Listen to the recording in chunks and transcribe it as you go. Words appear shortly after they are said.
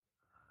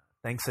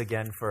Thanks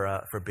again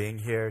for being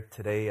here.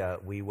 Today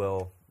we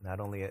will,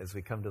 not only as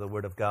we come to the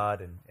Word of God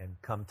and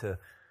come to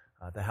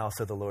the house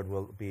of the Lord,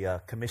 we'll be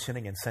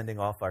commissioning and sending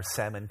off our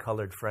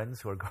salmon-colored friends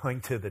who are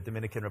going to the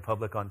Dominican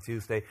Republic on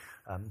Tuesday.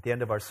 At the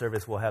end of our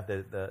service, we'll have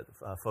the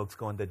folks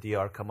going to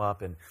DR come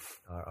up, and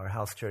our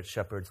house church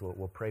shepherds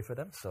will pray for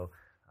them. So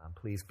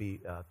please be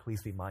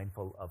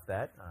mindful of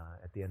that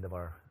at the end of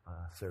our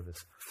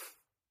service.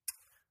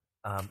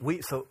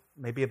 So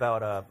maybe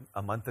about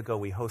a month ago,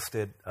 we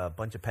hosted a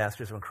bunch of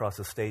pastors from across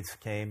the states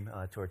came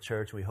to our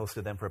church. We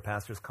hosted them for a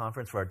pastor's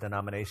conference for our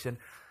denomination.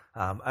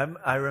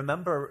 I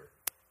remember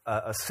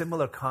a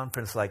similar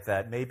conference like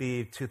that,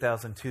 maybe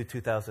 2002,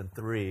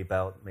 2003,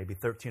 about maybe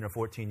 13 or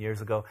 14 years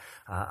ago.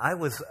 I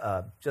was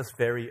just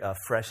very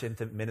fresh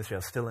into ministry. I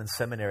was still in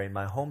seminary.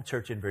 My home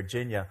church in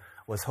Virginia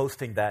was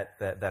hosting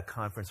that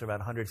conference, around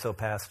 100 so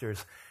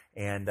pastors.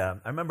 And I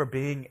remember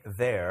being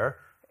there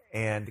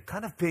and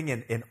kind of being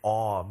in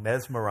awe,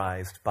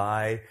 mesmerized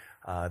by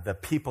the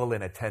people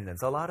in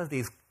attendance. A lot of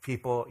these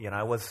people,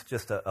 I was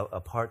just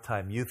a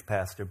part-time youth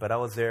pastor, but I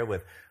was there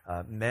with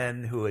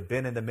men who had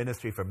been in the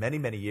ministry for many,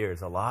 many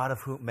years, a lot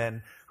of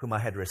men whom I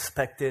had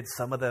respected.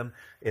 Some of them,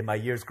 in my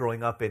years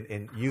growing up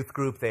in youth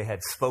group, they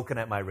had spoken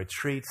at my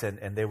retreats,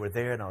 and they were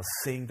there, and I was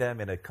seeing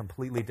them in a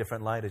completely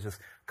different light as just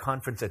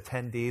conference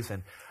attendees.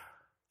 And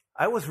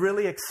I was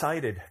really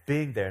excited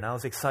being there, and I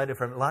was excited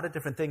for a lot of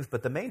different things,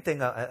 but the main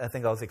thing I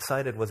think I was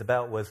excited was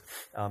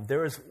there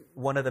was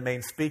one of the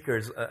main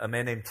speakers, a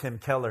man named Tim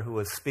Keller, who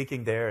was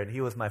speaking there, and he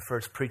was my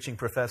first preaching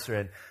professor,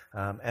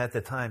 and at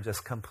the time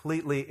just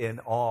completely in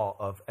awe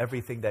of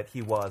everything that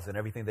he was and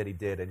everything that he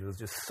did, and he was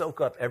just soak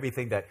up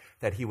everything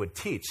that he would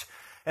teach.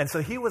 And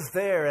so he was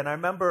there, and I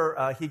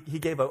remember he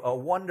gave a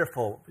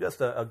wonderful, just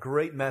a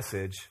great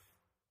message.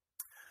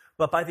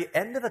 But by the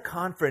end of the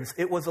conference,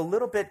 it was a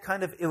little bit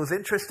it was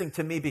interesting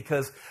to me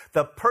because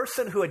the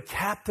person who had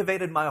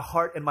captivated my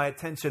heart and my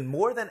attention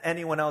more than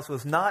anyone else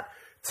was not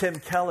Tim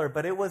Keller,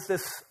 but it was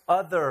this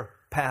other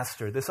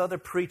pastor, this other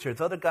preacher,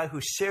 this other guy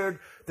who shared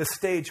the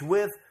stage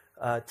with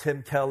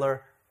Tim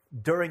Keller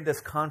during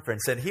this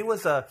conference. And he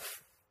was a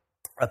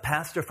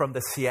pastor from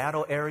the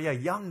Seattle area,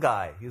 young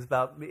guy. He was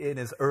about in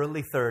his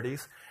early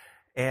 30s.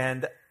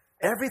 And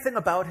everything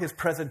about his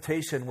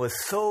presentation was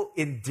so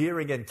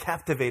endearing and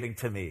captivating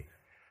to me.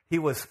 He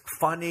was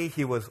funny,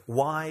 he was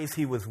wise,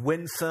 he was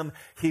winsome,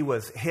 he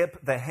was hip.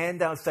 The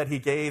handouts that he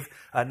gave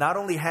not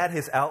only had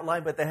his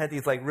outline, but they had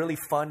these really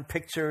fun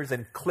pictures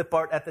and clip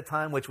art at the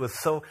time, which was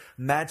so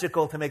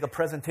magical to make a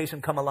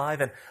presentation come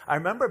alive. And I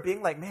remember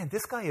being like, man,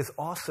 this guy is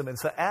awesome. And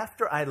so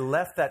after I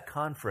left that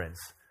conference,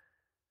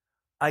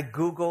 I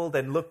Googled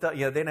and looked up,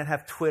 they didn't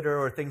have Twitter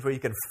or things where you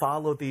can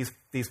follow these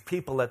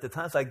people at the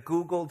time. So I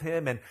Googled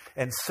him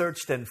and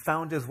searched and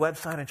found his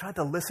website and tried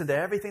to listen to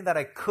everything that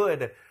I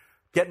could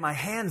get my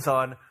hands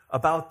on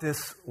about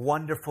this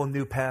wonderful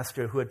new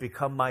pastor who had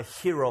become my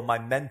hero, my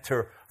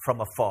mentor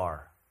from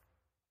afar.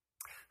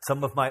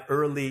 Some of my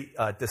early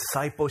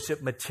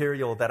discipleship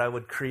material that I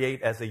would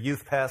create as a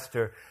youth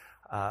pastor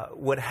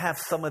would have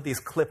some of these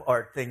clip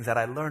art things that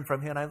I learned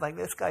from him. And I was like,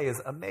 this guy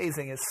is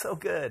amazing. It's so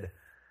good.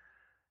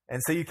 And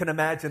so you can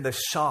imagine the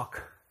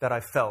shock that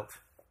I felt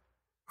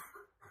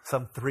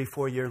some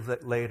 3-4 years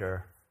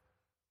later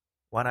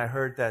when I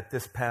heard that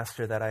this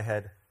pastor that I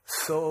had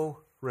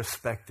so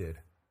respected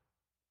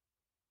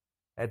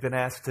had been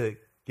asked to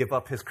give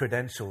up his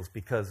credentials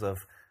because of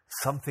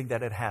something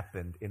that had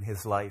happened in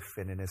his life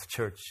and in his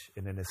church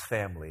and in his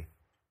family.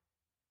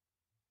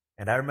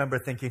 And I remember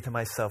thinking to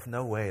myself,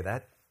 no way,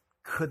 that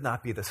could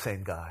not be the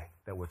same guy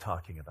that we're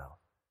talking about.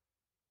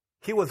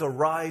 He was a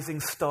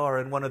rising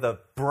star in one of the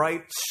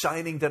bright,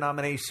 shining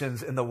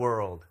denominations in the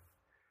world.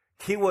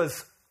 He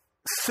was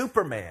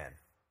Superman.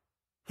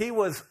 He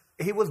was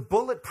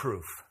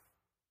bulletproof.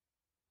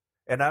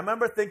 And I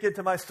remember thinking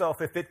to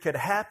myself, if it could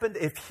happen,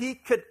 if he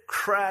could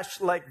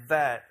crash like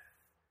that,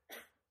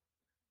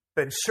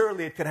 then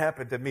surely it could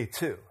happen to me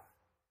too.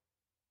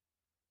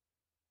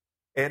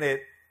 And it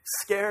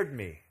scared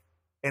me,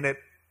 and it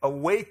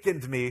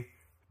awakened me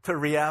to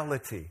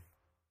reality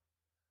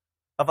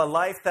of a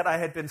life that I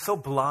had been so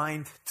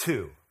blind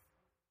to.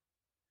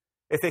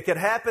 If it could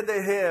happen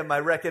to him, I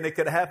reckon it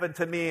could happen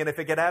to me. And if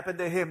it could happen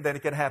to him, then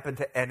it could happen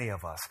to any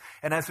of us.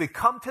 And as we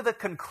come to the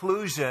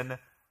conclusion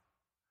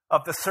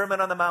of the Sermon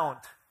on the Mount,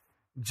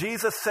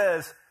 Jesus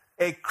says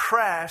a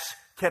crash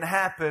can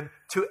happen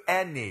to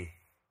any.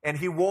 And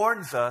he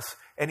warns us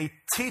and he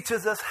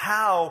teaches us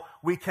how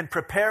we can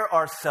prepare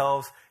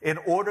ourselves in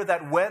order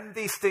that when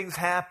these things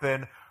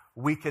happen,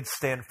 we could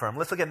stand firm.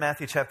 Let's look at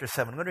Matthew chapter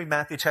 7. I'm going to read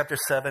Matthew chapter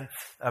 7,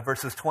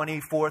 verses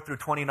 24 through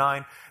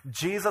 29.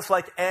 Jesus,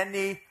 like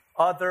any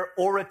other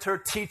orator,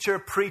 teacher,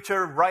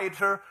 preacher,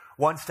 writer,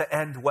 wants to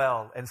end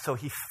well. And so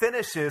he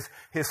finishes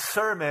his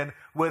sermon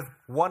with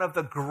one of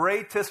the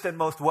greatest and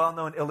most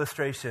well-known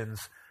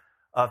illustrations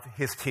of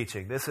his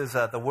teaching. This is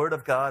the word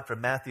of God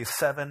from Matthew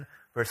 7,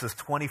 verses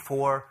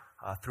 24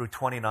 through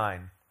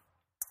 29.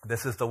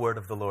 This is the word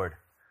of the Lord.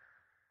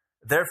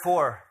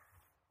 Therefore,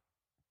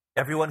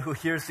 everyone who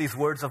hears these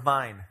words of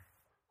mine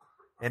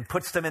and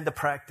puts them into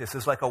practice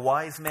is like a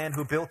wise man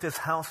who built his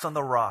house on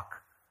the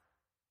rock.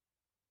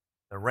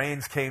 The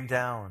rains came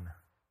down,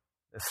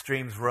 the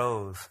streams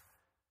rose,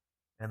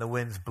 and the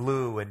winds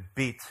blew and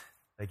beat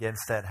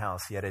against that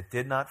house. Yet it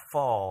did not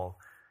fall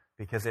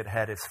because it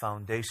had its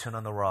foundation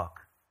on the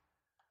rock.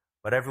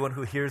 But everyone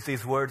who hears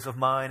these words of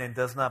mine and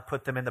does not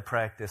put them into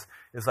practice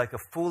is like a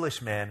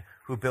foolish man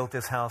who built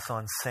his house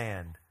on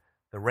sand.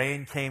 The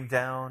rain came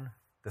down,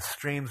 the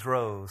streams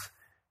rose,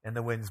 and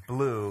the winds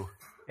blew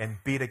and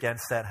beat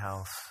against that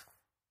house,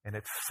 and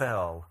it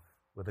fell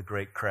with a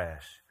great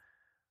crash.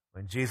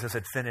 When Jesus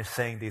had finished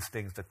saying these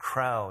things, the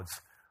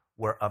crowds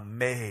were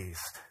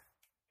amazed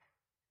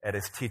at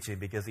his teaching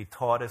because he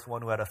taught as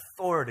one who had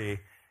authority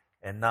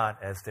and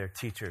not as their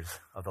teachers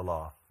of the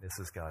law. This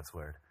is God's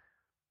word.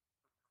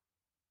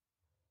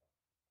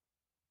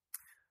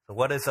 So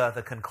what is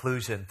the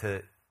conclusion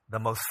to the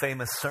most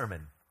famous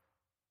sermon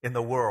in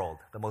the world,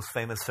 the most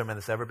famous sermon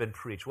that's ever been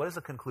preached? What does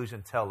the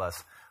conclusion tell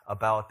us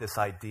about this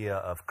idea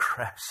of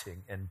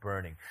crashing and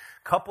burning?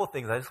 Couple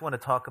things. I just want to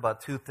talk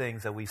about two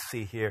things that we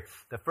see here.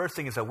 The first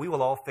thing is that we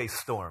will all face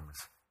storms,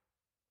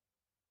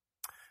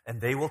 and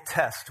they will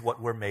test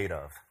what we're made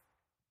of.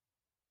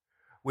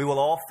 We will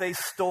all face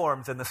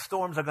storms, and the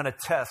storms are going to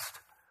test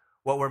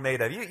what we're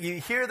made of. You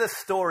hear this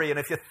story, and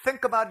if you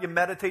think about it, you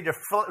meditate, you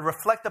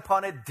reflect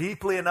upon it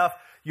deeply enough,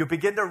 you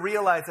begin to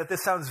realize that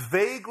this sounds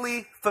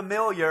vaguely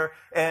familiar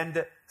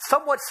and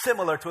somewhat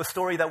similar to a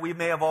story that we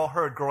may have all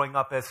heard growing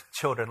up as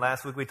children.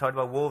 Last week we talked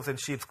about wolves in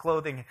sheep's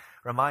clothing.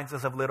 Reminds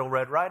us of Little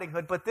Red Riding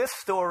Hood. But this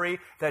story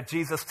that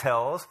Jesus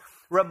tells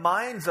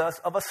reminds us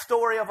of a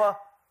story of a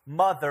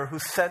mother who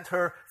sent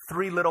her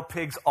 3 little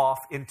pigs off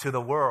into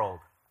the world.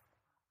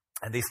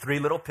 And these 3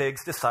 little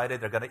pigs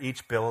decided they're going to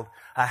each build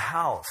a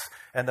house.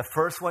 And the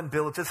first one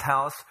builds his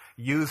house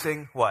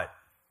using what?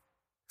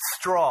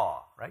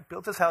 Straw, right?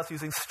 Builds his house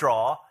using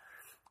straw.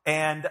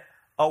 And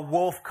a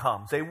wolf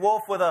comes. A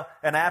wolf with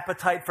an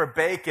appetite for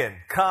bacon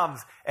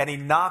comes and he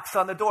knocks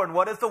on the door. And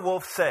what does the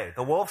wolf say?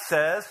 The wolf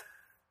says,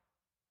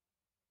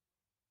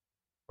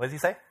 what does he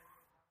say?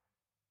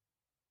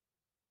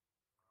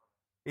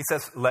 He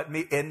says, let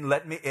me in,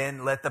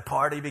 let the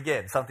party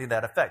begin. Something to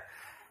that effect.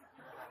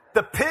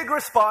 The pig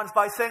responds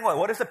by saying what?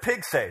 What does the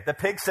pig say? The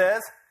pig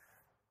says,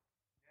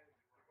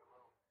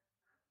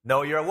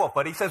 no, you're a wolf.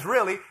 But he says,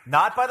 really,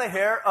 not by the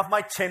hair of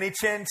my chinny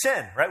chin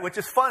chin, right? Which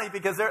is funny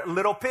because they're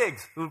little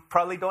pigs who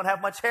probably don't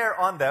have much hair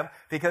on them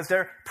because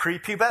they're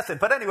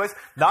prepubescent. But anyways,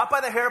 not by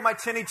the hair of my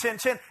chinny chin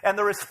chin. And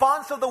the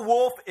response of the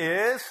wolf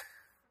is,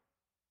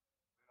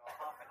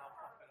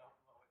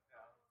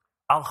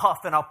 I'll huff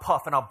and I'll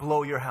puff and I'll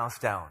blow your house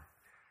down.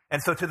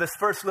 And so to this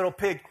first little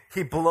pig,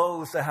 he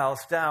blows the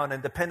house down.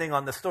 And depending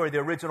on the story, the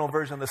original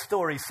version of the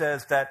story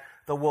says that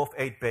the wolf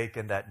ate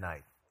bacon that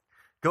night.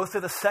 Goes to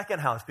the second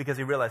house because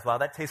he realized, wow,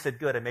 that tasted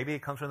good. And maybe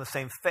it comes from the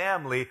same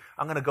family.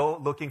 I'm going to go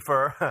looking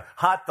for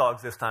hot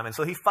dogs this time. And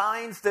so he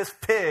finds this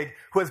pig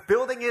who is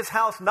building his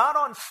house not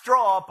on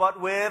straw,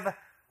 but with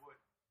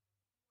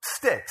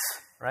sticks,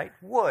 right?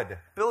 Wood.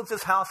 Builds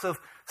his house of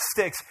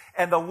sticks.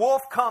 And the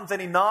wolf comes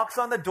and he knocks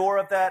on the door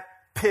of that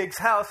pig's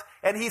house,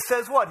 and he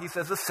says what? He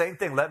says the same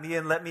thing. Let me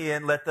in, let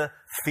the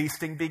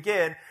feasting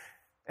begin.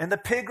 And the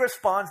pig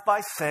responds by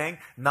saying,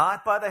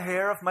 not by the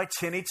hair of my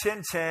chinny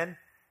chin chin.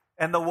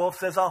 And the wolf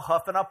says, I'll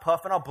huff and I'll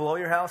puff and I'll blow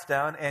your house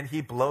down. And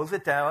he blows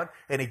it down,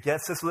 and he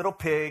gets this little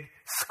pig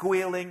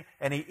squealing,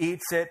 and he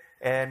eats it,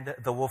 and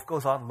the wolf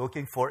goes on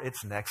looking for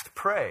its next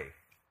prey.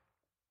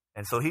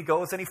 And so he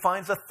goes and he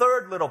finds a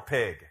third little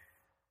pig.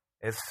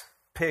 This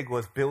pig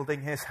was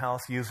building his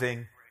house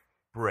using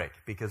brick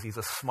because he's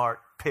a smart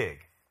pig.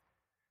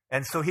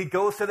 And so he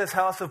goes to this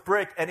house of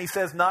brick and he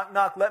says, knock,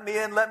 knock, let me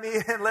in, let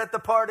the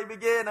party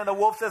begin. And the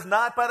wolf says,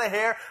 not by the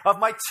hair of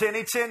my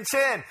chinny chin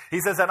chin. He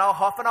says, and I'll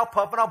huff and I'll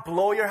puff and I'll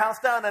blow your house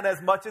down. And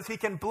as much as he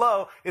can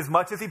blow, as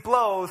much as he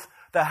blows,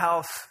 the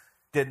house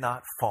did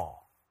not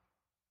fall.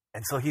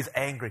 And so he's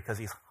angry because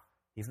he's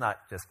not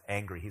just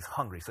angry, he's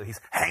hungry. So he's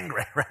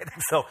angry, right?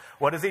 And so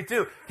what does he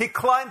do? He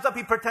climbs up,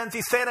 he pretends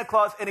he's Santa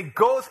Claus, and he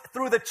goes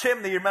through the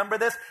chimney. You remember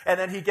this? And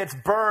then he gets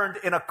burned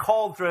in a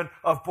cauldron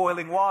of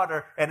boiling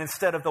water. And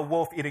instead of the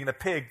wolf eating the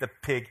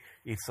pig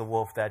eats the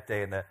wolf that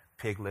day, and the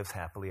pig lives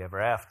happily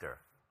ever after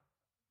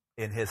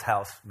in his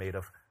house made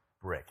of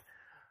brick.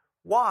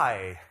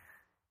 Why?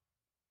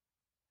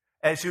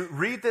 As you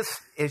read this,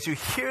 as you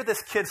hear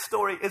this kid's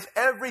story, is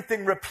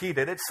everything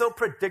repeated? It's so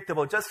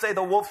predictable. Just say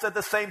the wolf said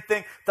the same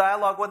thing,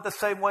 dialogue went the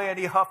same way, and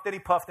he huffed and he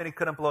puffed and he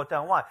couldn't blow it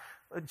down. Why?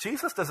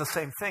 Jesus does the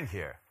same thing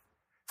here.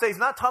 So he's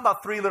not talking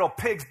about 3 little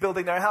pigs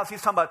building their house.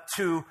 He's talking about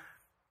 2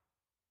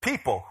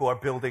 people who are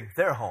building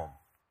their home.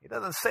 He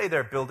doesn't say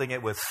they're building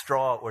it with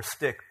straw or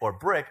stick or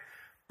brick,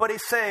 but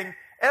he's saying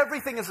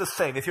everything is the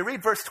same. If you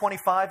read verse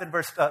 25 and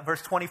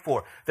verse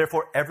 24,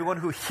 therefore everyone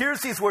who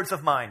hears these words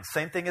of mine,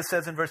 same thing it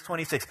says in verse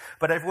 26,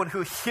 but everyone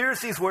who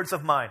hears these words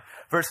of mine,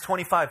 verse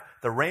 25,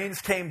 the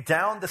rains came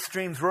down, the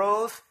streams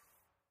rose,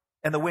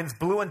 and the winds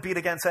blew and beat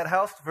against that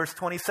house. Verse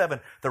 27,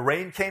 the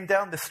rain came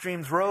down, the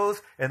streams rose,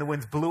 and the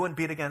winds blew and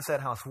beat against that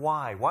house.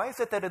 Why? Why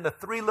is it that in the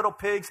 3 little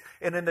pigs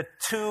and in the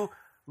 2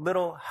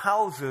 little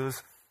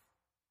houses,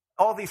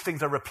 all these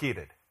things are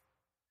repeated.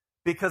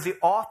 Because the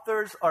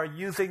authors are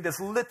using this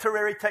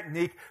literary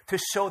technique to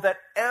show that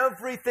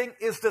everything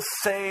is the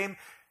same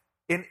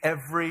in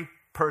every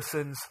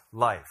person's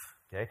life.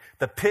 Okay?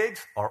 The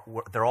pigs,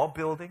 they're all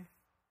building.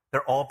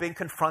 They're all being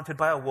confronted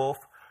by a wolf.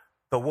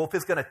 The wolf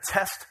is going to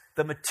test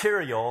the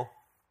material,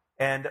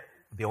 and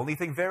the only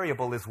thing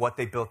variable is what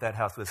they built that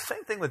house with.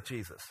 Same thing with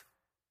Jesus.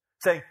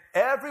 Saying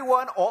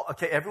everyone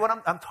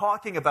I'm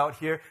talking about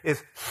here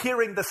is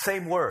hearing the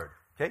same word.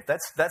 Okay?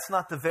 That's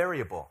not the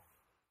variable.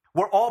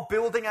 We're all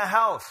building a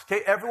house.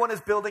 Okay? Everyone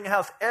is building a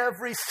house.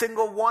 Every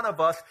single one of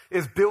us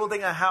is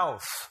building a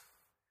house.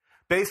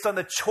 Based on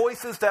the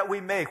choices that we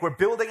make. We're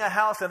building a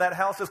house, and that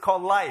house is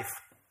called life.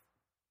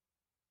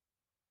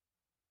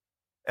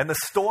 And the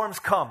storms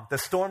come.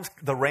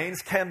 The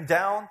rains come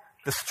down.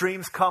 The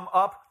streams come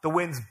up. The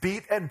winds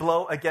beat and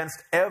blow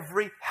against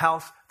every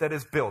house that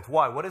is built.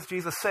 Why? What is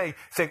Jesus saying?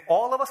 Saying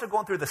all of us are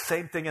going through the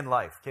same thing in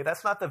life. Okay,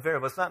 that's not the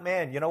variable. It's not,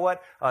 man, you know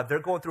what? They're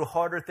going through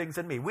harder things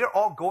than me. We're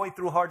all going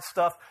through hard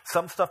stuff.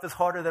 Some stuff is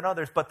harder than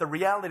others. But the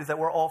reality is that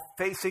we're all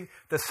facing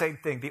the same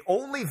thing. The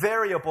only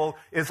variable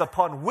is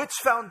upon which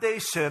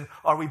foundation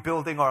are we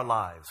building our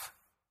lives.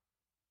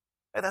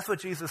 And that's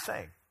what Jesus is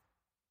saying.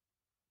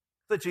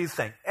 That's what Jesus is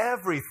saying.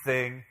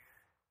 Everything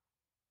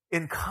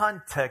in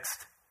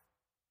context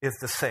is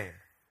the same.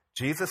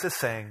 Jesus is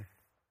saying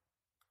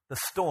the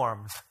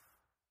storms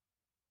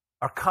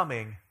are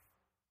coming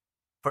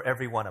for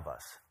every one of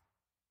us.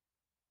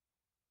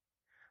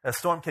 A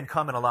storm can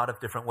come in a lot of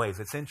different ways.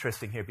 It's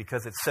interesting here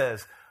because it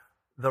says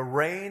the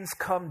rains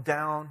come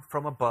down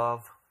from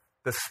above,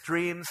 the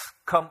streams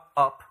come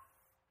up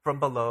from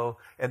below,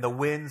 and the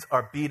winds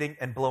are beating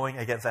and blowing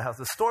against the house.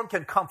 The storm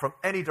can come from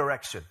any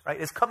direction, right?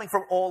 It's coming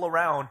from all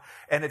around,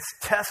 and it's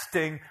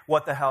testing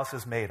what the house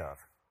is made of.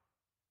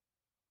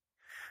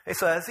 Okay,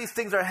 so as these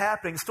things are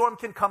happening, storm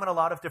can come in a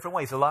lot of different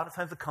ways. A lot of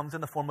times it comes in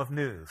the form of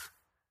news.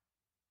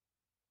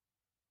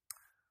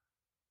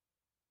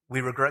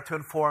 We regret to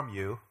inform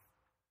you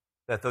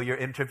that though your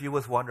interview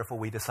was wonderful,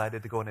 we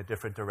decided to go in a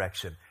different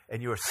direction.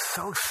 And you were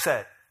so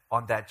set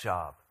on that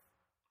job.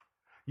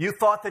 You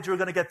thought that you were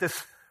going to get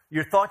this,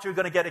 you thought you were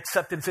going to get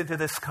acceptance into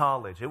this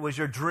college. It was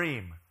your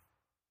dream.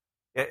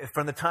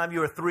 From the time you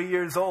were 3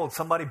 years old,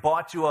 somebody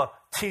bought you a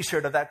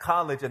t-shirt of that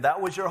college, and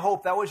that was your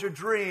hope, that was your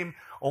dream,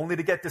 only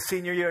to get to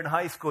senior year in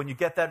high school, and you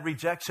get that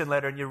rejection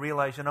letter, and you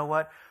realize, you know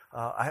what,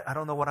 I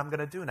don't know what I'm going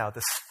to do now.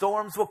 The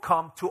storms will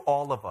come to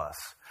all of us.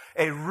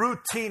 A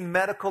routine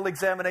medical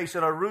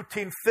examination, a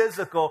routine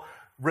physical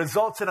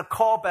results in a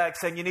callback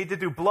saying you need to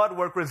do blood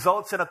work,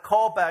 results in a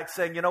callback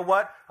saying, you know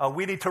what,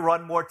 we need to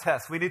run more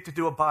tests, we need to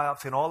do a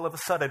biopsy, and all of a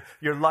sudden,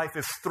 your life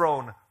is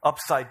thrown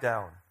upside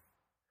down.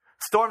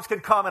 Storms can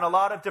come in a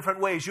lot of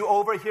different ways. You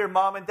overhear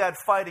mom and dad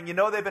fighting. You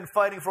know they've been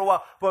fighting for a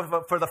while.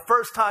 But for the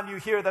first time you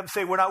hear them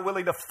say, we're not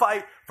willing to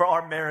fight for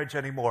our marriage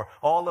anymore.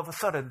 All of a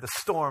sudden, the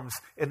storms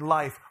in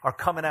life are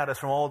coming at us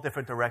from all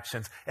different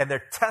directions. And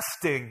they're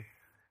testing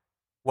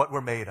what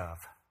we're made of.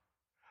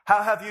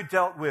 How have you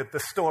dealt with the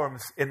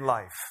storms in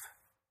life?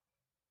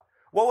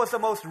 What was the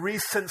most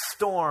recent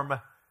storm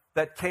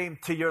that came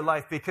to your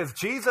life? Because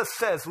Jesus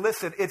says,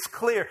 listen, it's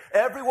clear.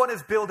 Everyone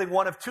is building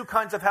one of two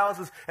kinds of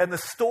houses, and the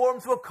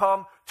storms will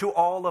come to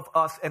all of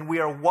us. And we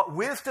are what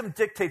wisdom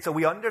dictates, so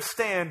we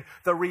understand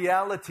the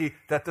reality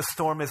that the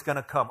storm is going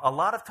to come. A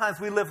lot of times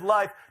we live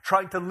life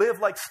trying to live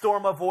like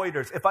storm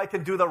avoiders. If I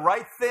can do the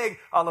right thing,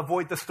 I'll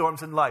avoid the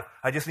storms in life.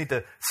 I just need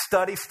to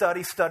study.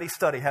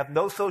 Have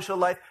no social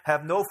life,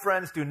 have no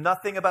friends, do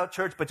nothing about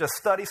church, but just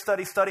study.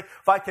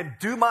 If I can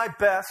do my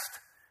best,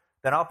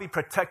 then I'll be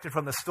protected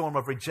from the storm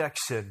of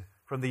rejection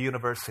from the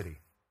university.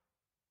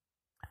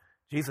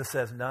 Jesus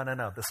says, no.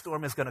 The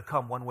storm is going to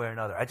come one way or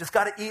another. I just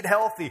got to eat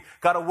healthy,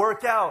 got to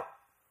work out.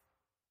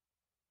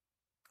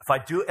 If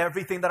I do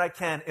everything that I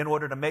can in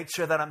order to make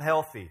sure that I'm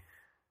healthy,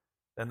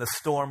 then the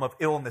storm of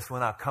illness will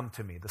not come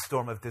to me. The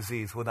storm of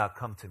disease will not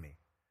come to me.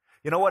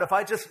 You know what? If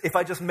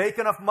I just make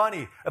enough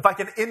money, if I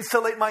can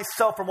insulate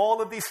myself from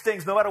all of these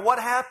things, no matter what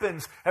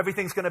happens,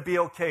 everything's going to be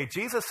okay.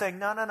 Jesus is saying,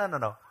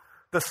 no.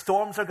 The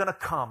storms are going to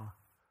come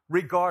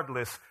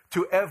regardless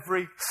to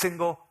every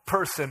single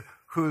person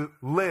who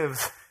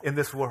lives in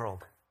this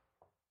world.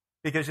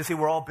 Because you see,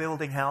 we're all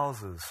building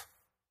houses.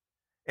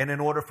 And in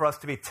order for us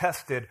to be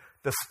tested,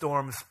 the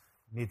storms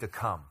need to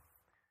come.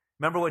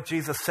 Remember what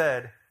Jesus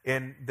said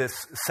in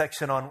this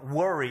section on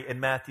worry in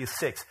Matthew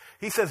 6.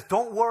 He says,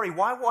 don't worry.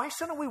 Why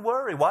shouldn't we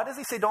worry? Why does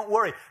he say don't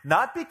worry?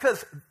 Not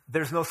because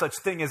there's no such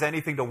thing as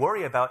anything to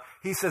worry about.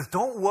 He says,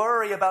 don't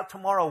worry about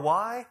tomorrow.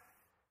 Why?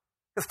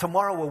 Because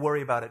tomorrow will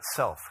worry about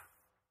itself.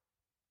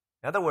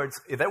 In other words,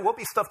 there will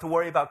be stuff to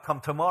worry about come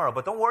tomorrow,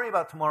 but don't worry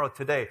about tomorrow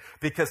today,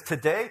 because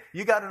today,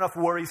 you got enough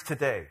worries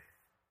today.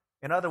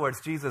 In other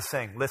words, Jesus is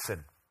saying,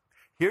 listen,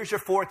 here's your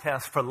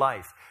forecast for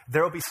life.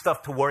 There will be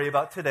stuff to worry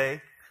about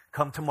today.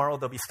 Come tomorrow,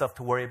 there'll be stuff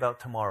to worry about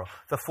tomorrow.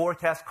 The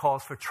forecast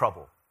calls for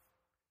trouble.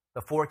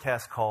 The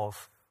forecast calls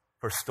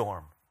for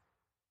storm.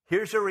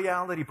 Here's your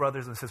reality,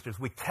 brothers and sisters.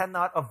 We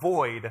cannot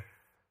avoid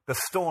the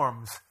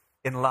storms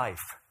in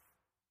life.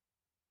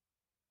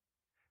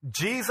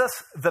 Jesus,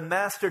 the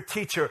master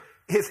teacher,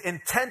 his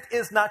intent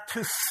is not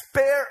to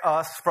spare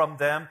us from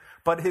them,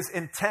 but his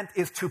intent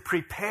is to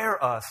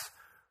prepare us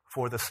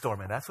for the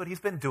storm. And that's what he's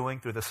been doing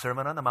through the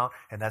Sermon on the Mount,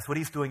 and that's what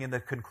he's doing in the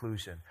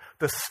conclusion.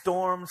 The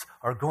storms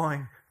are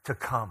going to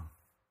come.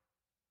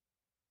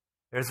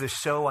 There's this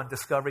show on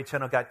Discovery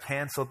Channel, got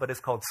canceled, but it's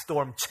called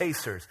Storm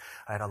Chasers.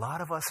 And a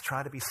lot of us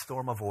try to be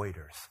storm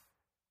avoiders.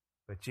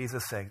 But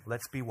Jesus is saying,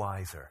 let's be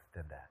wiser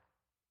than that.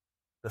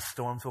 The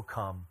storms will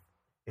come.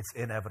 It's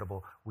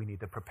inevitable. We need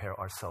to prepare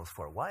ourselves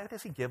for it. Why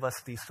does he give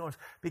us these storms?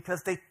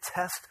 Because they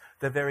test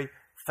the very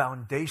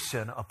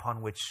foundation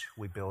upon which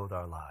we build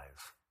our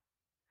lives.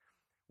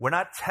 We're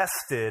not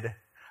tested.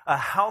 A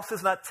house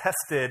is not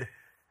tested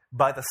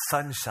by the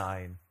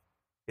sunshine.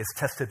 It's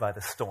tested by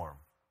the storm.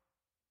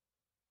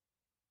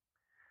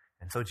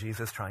 And so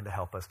Jesus is trying to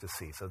help us to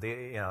see. So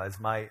as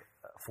my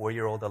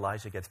 4-year-old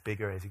Elijah gets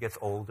bigger, as he gets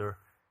older,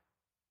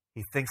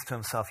 he thinks to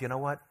himself, you know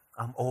what?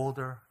 I'm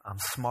older, I'm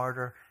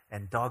smarter,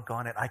 and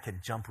doggone it, I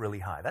can jump really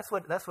high. That's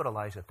what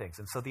Elijah thinks.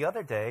 And so the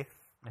other day,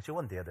 actually it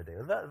wasn't the other day,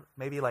 it was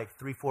maybe like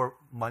 3-4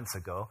 months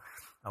ago,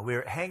 we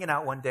were hanging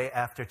out one day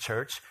after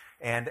church,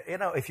 and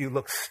if you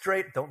look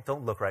straight,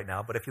 don't look right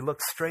now, but if you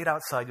look straight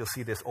outside, you'll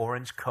see this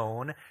orange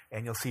cone,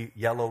 and you'll see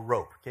yellow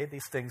rope. Okay,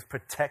 these things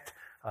protect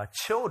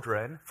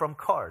children from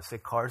cars. Say,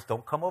 cars,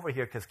 don't come over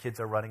here because kids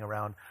are running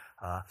around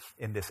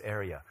in this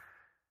area.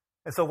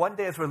 And so one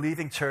day as we're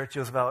leaving church, it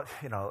was about,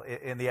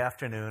 in the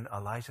afternoon,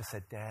 Elijah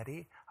said,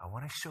 Daddy, I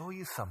want to show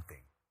you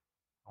something.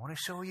 I want to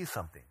show you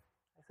something.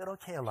 I said,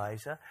 okay,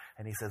 Elijah.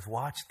 And he says,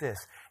 watch this.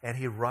 And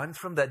he runs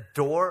from the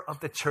door of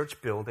the church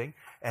building,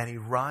 and he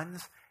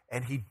runs,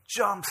 and he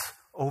jumps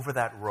over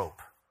that rope.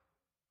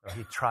 Or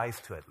he tries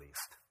to, at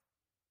least.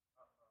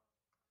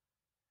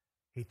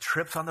 He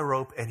trips on the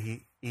rope, and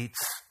he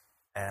eats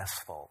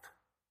asphalt.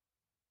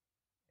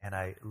 And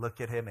I look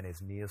at him, and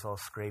his knee is all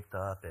scraped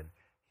up, and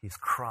he's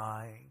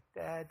crying,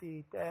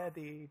 Daddy,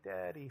 Daddy,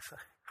 Daddy. So I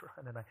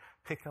run and I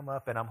pick him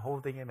up and I'm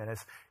holding him. And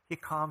as he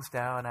calms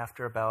down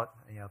after about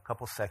a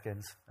couple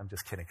seconds, I'm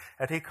just kidding.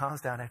 After he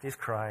calms down, after he's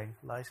crying,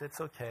 Elijah, it's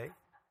okay.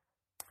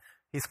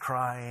 He's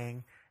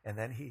crying. And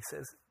then he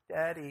says,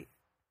 Daddy,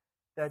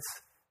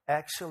 that's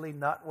actually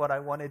not what I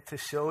wanted to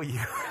show you.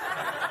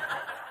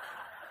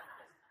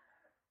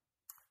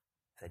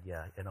 I said,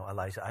 yeah,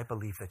 Elijah, I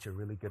believe that you're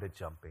really good at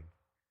jumping.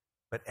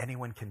 But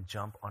anyone can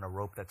jump on a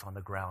rope that's on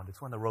the ground.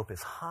 It's when the rope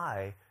is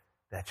high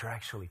that you're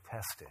actually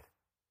tested.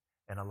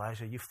 And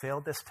Elijah, you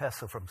failed this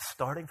test, so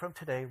starting from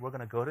today, we're going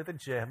to go to the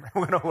gym,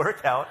 we're going to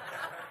work out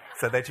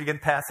so that you can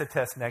pass the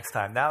test next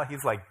time. Now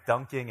he's like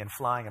dunking and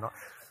flying and all.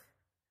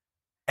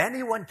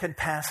 Anyone can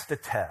pass the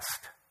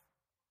test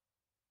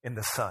in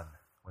the sun,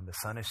 when the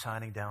sun is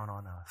shining down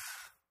on us.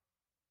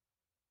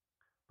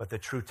 But the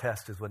true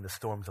test is when the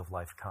storms of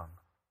life come.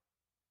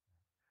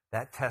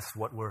 That tests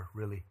what we're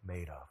really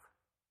made of.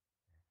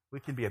 We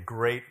can be a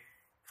great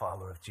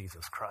follower of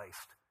Jesus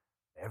Christ.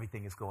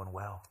 Everything is going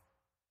well.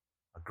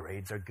 Our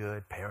grades are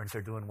good. Parents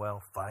are doing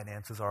well.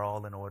 Finances are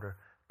all in order.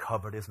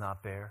 Cupboard is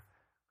not bare.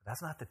 But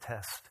that's not the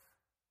test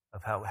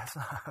of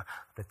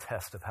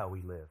how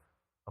we live,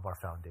 of our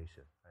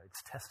foundation. Right?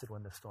 It's tested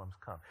when the storms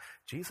come.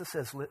 Jesus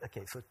says,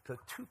 okay, so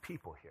two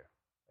people here.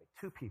 Right?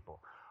 Two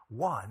people.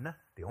 One,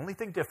 the only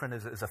thing different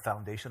is a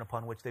foundation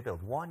upon which they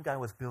build. One guy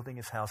was building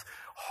his house,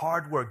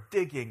 hard work,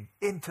 digging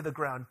into the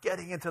ground,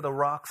 getting into the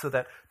rock so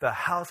that the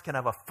house can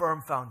have a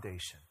firm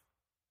foundation.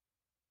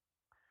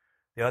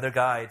 The other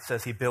guy, it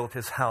says he built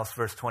his house,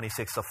 verse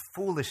 26, a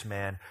foolish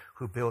man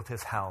who built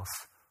his house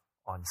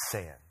on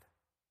sand.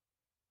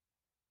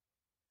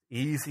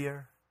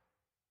 Easier.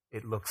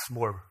 It looks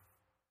more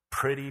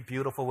pretty,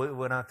 beautiful.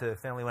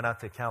 Family went out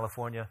to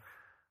California.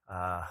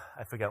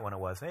 I forgot when it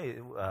was,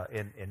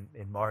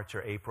 in March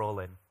or April,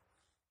 and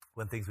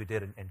one things we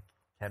did, and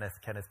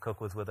Kenneth Cook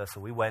was with us,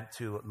 so we went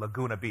to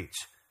Laguna Beach,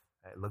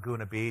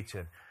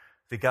 and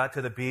we got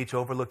to the beach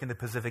overlooking the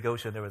Pacific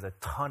Ocean. There was a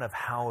ton of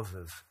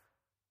houses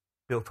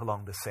built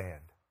along the sand.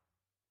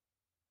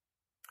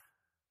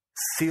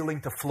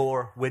 Ceiling to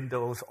floor,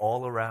 windows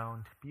all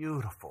around,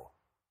 beautiful.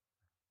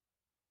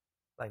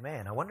 Like,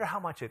 man, I wonder how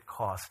much it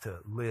costs to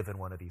live in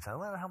one of these. I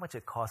wonder how much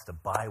it costs to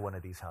buy one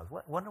of these houses.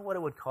 I wonder what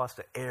it would cost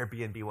to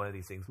Airbnb one of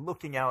these things.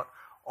 Looking out,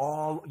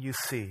 all you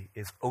see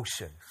is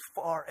ocean, as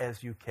far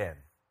as you can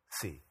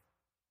see.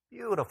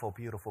 Beautiful,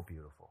 beautiful,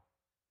 beautiful.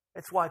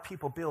 It's why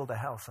people build a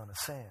house on the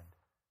sand.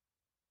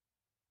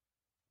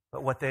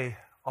 But what they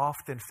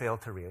often fail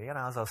to realize,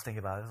 as I was thinking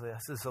about it,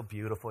 this is so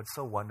beautiful, it's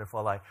so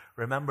wonderful. I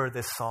remember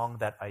this song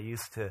that I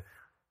used to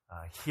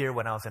hear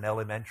when I was in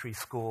elementary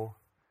school.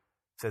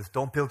 It says,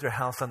 don't build your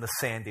house on the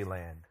sandy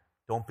land.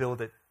 Don't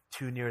build it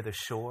too near the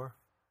shore.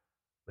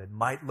 It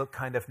might look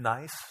kind of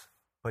nice,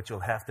 but you'll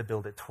have to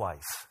build it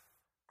twice.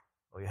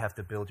 Or you have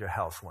to build your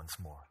house once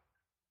more.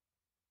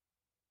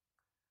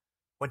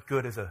 What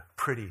good is a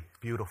pretty,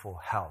 beautiful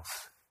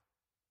house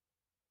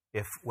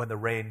if when the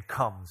rain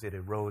comes, it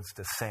erodes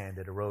the sand,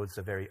 it erodes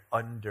the very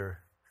under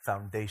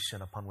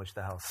foundation upon which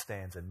the house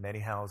stands? And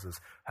many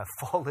houses have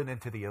fallen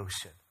into the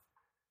ocean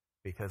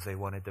because they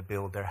wanted to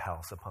build their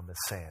house upon the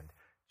sand.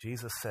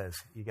 Jesus says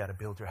you got to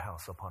build your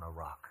house upon a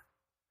rock.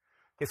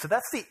 Okay, so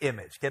that's the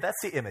image. Okay,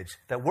 that's the image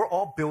that we're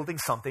all building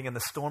something and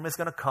the storm is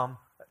going to come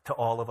to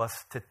all of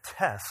us to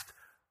test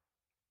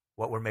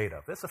what we're made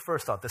of. That's the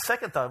first thought. The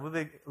second thought will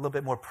be a little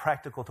bit more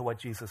practical to what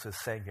Jesus is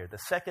saying here. The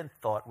second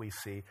thought we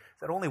see is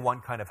that only one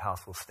kind of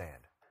house will stand.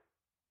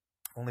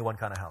 Only one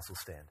kind of house will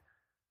stand.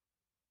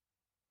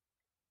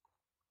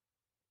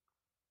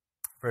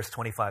 Verse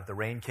 25, the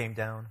rain came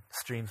down,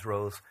 streams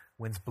rose,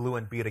 winds blew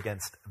and beat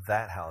against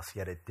that house,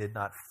 yet it did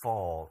not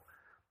fall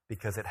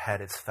because it had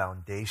its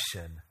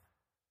foundation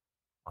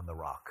on the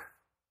rock.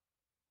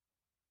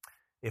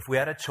 If we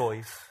had a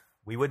choice,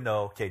 we would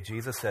know, okay,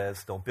 Jesus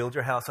says, don't build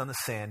your house on the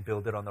sand,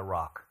 build it on the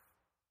rock.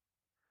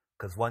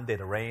 Because one day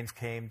the rains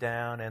came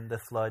down and the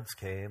floods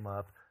came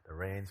up. The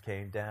rains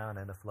came down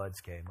and the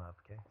floods came up.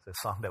 Okay, it's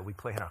a song that we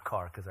play in our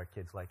car because our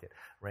kids like it.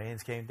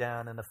 Rains came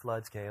down and the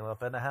floods came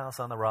up and the house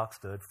on the rock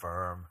stood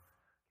firm.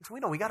 So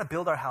we know we got to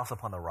build our house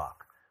upon the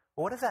rock.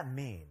 But what does that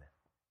mean?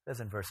 It says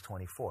in verse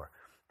 24,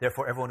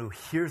 therefore everyone who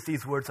hears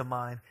these words of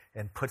mine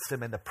and puts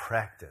them into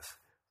practice,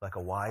 like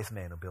a wise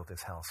man who built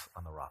his house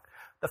on the rock.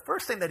 The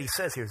first thing that he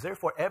says here is,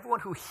 therefore everyone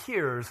who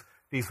hears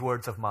these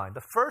words of mine.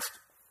 The first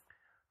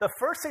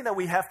thing that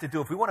we have to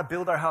do if we want to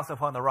build our house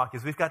upon the rock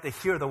is we've got to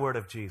hear the word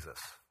of Jesus.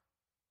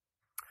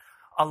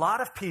 A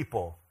lot of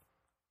people,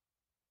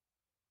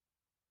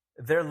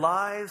 their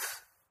lives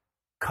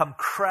come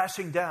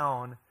crashing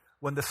down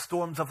when the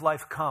storms of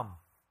life come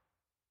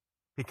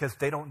because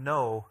they don't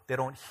know, they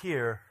don't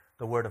hear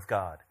the word of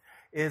God.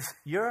 Is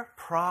your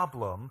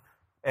problem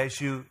as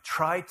you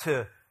try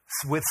to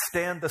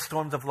withstand the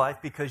storms of life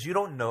because you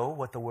don't know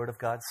what the word of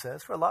God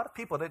says? For a lot of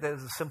people, it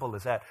is as simple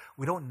as that.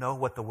 We don't know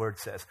what the word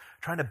says.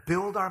 Trying to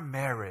build our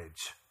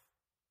marriage,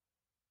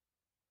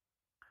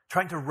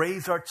 trying to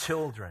raise our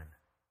children,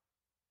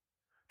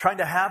 trying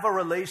to have a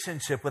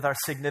relationship with our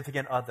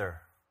significant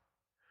other,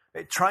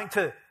 trying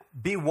to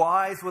be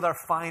wise with our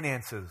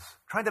finances,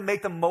 trying to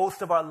make the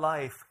most of our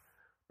life,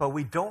 but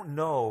we don't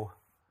know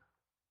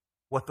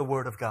what the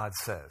Word of God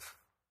says.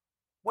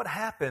 What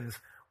happens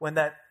when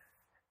that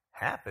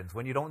happens,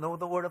 when you don't know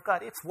the Word of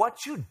God? It's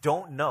what you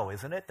don't know,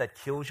 isn't it, that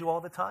kills you all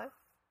the time?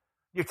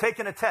 You're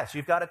taking a test.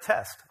 You've got a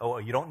test. Oh,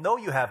 you don't know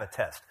you have a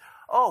test.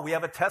 Oh, we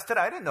have a test today?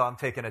 I didn't know I'm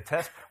taking a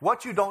test.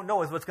 What you don't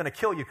know is what's going to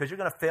kill you because you're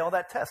going to fail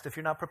that test if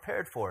you're not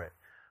prepared for it.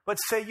 But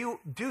say you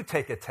do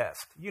take a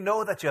test. You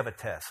know that you have a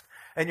test.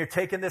 And you're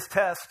taking this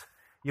test.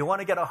 You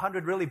want to get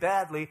 100 really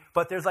badly,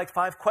 but there's like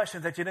 5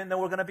 questions that you didn't know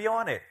were going to be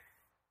on it.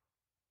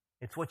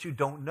 It's what you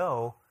don't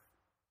know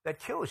that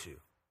kills you.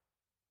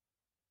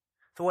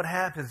 So what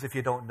happens if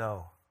you don't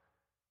know?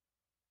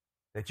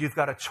 That you've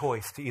got a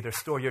choice to either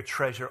store your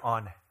treasure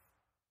on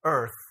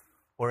earth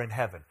or in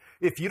heaven.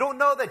 If you don't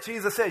know that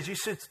Jesus says you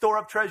should store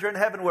up treasure in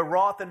heaven where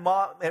rust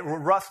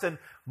and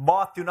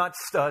moth do not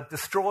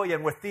destroy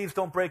and where thieves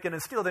don't break in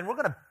and steal, then we're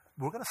going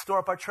to store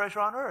up our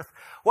treasure on earth.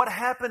 What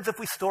happens if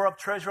we store up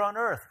treasure on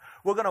earth?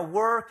 We're going to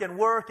work and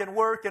work and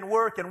work and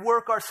work and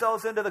work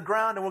ourselves into the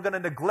ground, and we're going to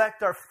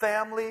neglect our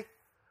family.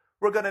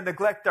 We're going to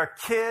neglect our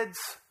kids.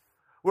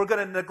 We're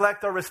going to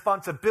neglect our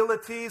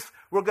responsibilities.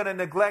 We're going to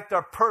neglect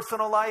our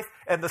personal life,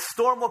 and the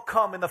storm will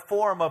come in the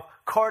form of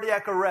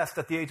cardiac arrest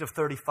at the age of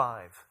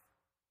 35.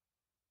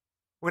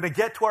 We're going to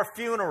get to our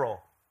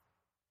funeral,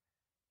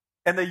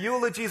 and the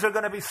eulogies are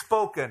going to be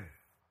spoken.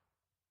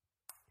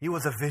 He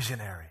was a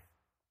visionary.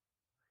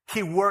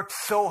 He worked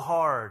so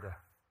hard.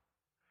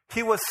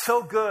 He was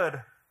so good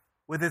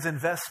with his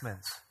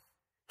investments.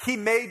 He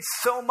made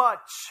so much.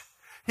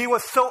 He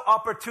was so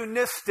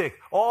opportunistic.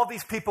 All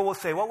these people will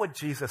say, what would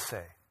Jesus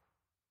say?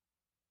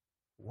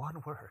 One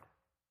word.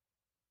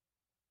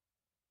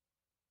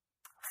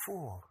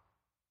 Fool.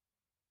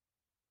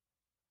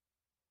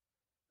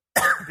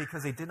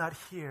 Because they did not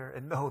hear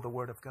and know the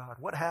word of God.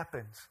 What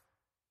happens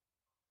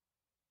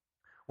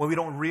when we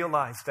don't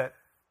realize that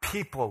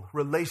people,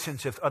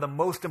 relationships are the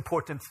most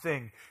important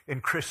thing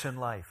in Christian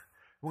life?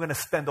 We're going to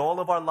spend all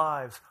of our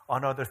lives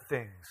on other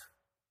things.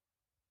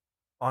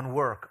 On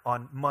work,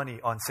 on money,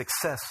 on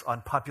success,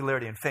 on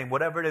popularity and fame,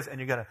 whatever it is, and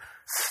you're going to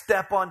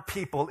step on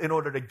people in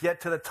order to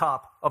get to the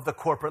top of the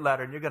corporate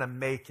ladder, and you're going to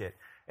make it.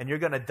 And you're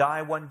going to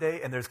die one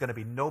day, and there's going to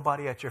be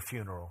nobody at your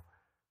funeral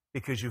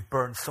because you've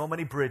burned so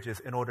many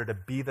bridges in order to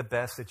be the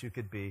best that you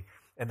could be.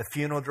 And the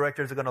funeral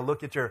directors are going to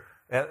look at your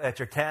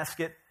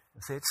casket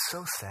and say, it's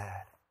so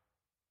sad.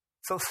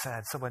 So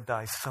sad someone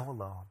dies so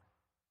alone.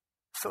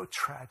 So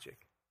tragic.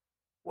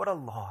 What a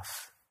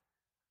loss.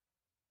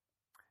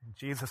 And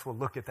Jesus will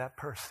look at that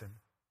person and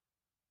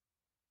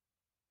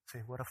say,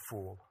 what a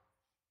fool.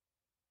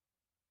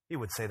 He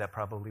would say that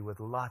probably with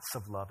lots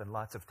of love and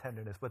lots of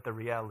tenderness, but the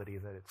reality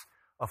is that it's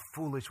a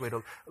foolish way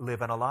to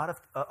live. And a lot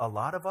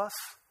of us,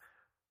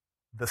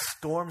 the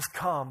storms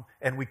come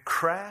and we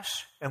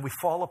crash and we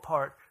fall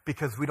apart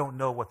because we don't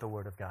know what the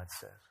Word of God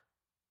says.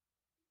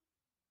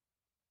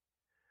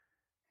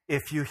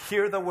 If you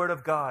hear the word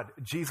of God,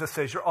 Jesus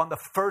says you're on the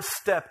first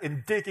step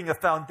in digging a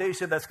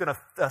foundation that's going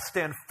to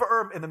stand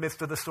firm in the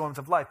midst of the storms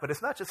of life. But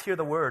it's not just hear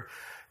the word.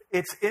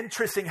 It's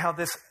interesting how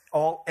this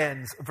all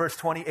ends. Verse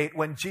 28,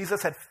 when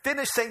Jesus had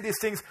finished saying these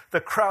things,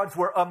 the crowds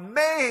were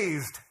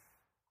amazed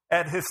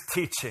at his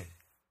teaching.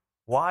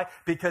 Why?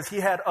 Because he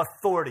had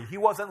authority. He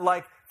wasn't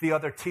like the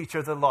other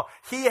teachers of the law.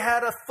 He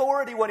had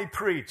authority when he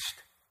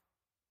preached.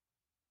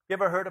 You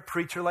ever heard a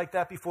preacher like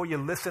that before? You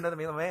listen to them,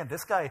 you go, man,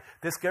 this guy,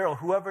 this girl,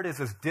 whoever it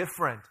is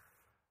different.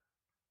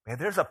 Man,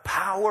 there's a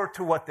power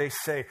to what they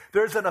say.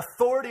 There's an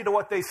authority to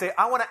what they say.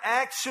 I want to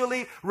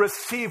actually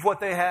receive what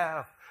they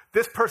have.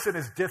 This person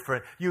is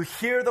different. You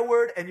hear the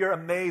word and you're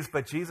amazed,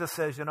 but Jesus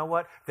says, you know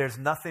what? There's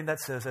nothing that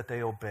says that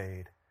they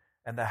obeyed.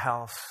 And the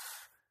house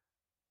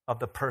of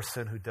the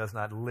person who does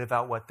not live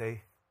out what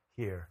they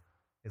hear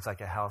is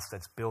like a house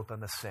that's built on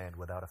the sand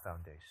without a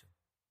foundation.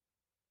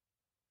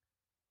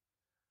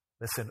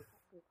 Listen,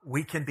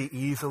 we can be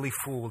easily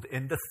fooled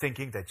into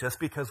thinking that just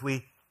because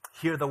we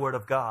hear the word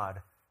of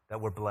God,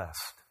 that we're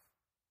blessed.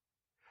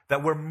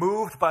 That we're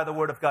moved by the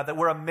word of God, that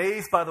we're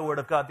amazed by the word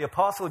of God. The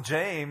Apostle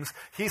James,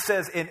 he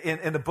says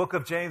in the book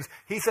of James,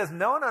 he says,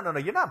 no,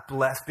 you're not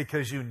blessed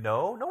because you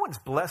know. No one's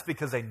blessed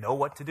because they know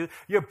what to do.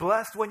 You're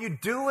blessed when you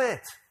do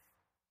it.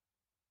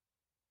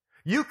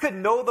 You could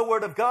know the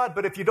word of God,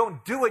 but if you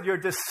don't do it, you're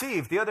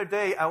deceived. The other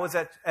day, I was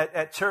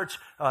at church,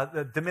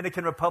 the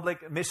Dominican Republic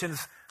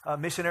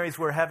missionaries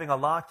were having a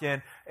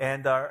lock-in,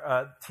 and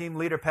our team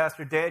leader,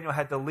 Pastor Daniel,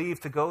 had to leave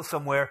to go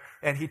somewhere,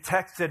 and he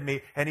texted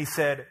me, and he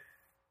said,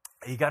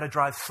 you got to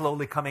drive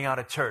slowly coming out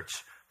of church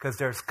because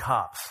there's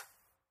cops.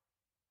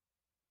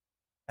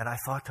 And I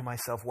thought to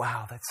myself,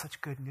 wow, that's such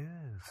good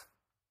news.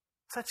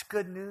 Such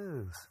good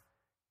news.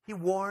 He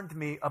warned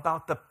me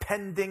about the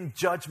pending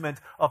judgment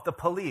of the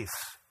police.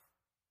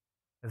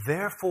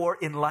 Therefore,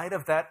 in light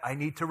of that, I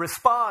need to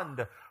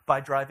respond by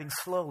driving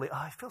slowly. Oh,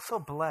 I feel so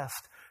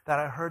blessed that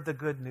I heard the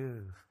good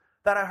news,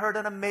 that I heard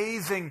an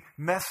amazing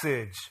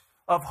message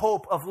of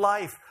hope, of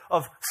life,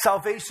 of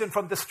salvation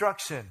from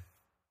destruction.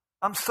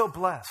 I'm so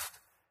blessed.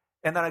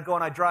 And then I go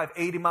and I drive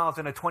 80 miles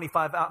in a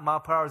 25 mile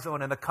per hour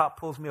zone and the cop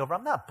pulls me over.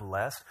 I'm not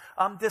blessed.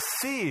 I'm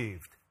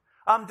deceived.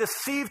 I'm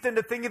deceived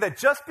into thinking that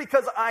just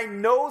because I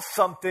know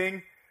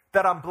something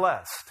that I'm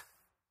blessed.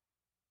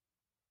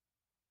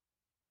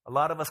 A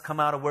lot of us come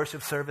out of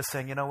worship service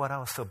saying, you know what, I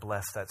was so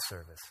blessed that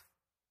service.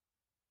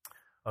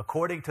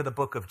 According to the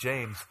book of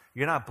James,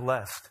 you're not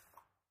blessed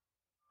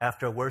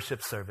after a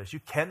worship service. You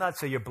cannot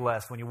say you're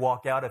blessed when you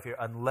walk out of here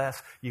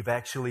unless you've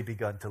actually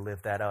begun to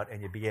live that out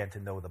and you began to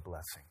know the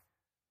blessing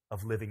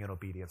of living in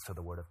obedience to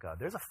the word of God.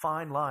 There's a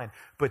fine line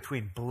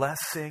between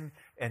blessing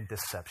and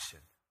deception.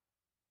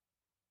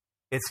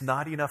 It's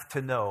not enough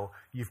to know,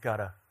 you've got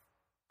to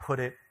put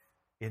it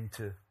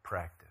into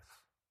practice.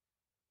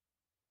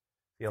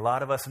 See, a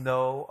lot of us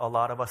know, a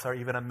lot of us are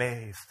even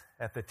amazed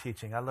at the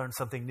teaching. I learned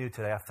something new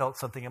today. I felt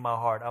something in my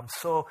heart. I'm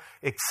so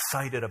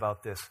excited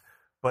about this.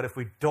 But if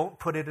we don't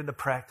put it into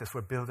practice,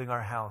 we're building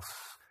our house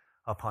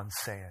upon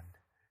sand.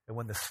 And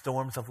when the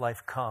storms of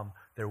life come,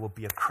 there will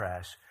be a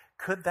crash.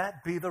 Could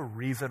that be the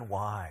reason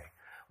why,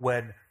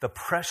 when the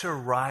pressure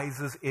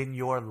rises in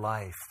your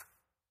life,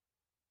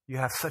 you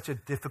have such a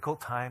difficult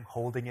time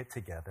holding it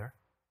together?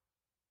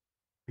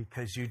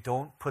 Because you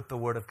don't put the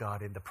word of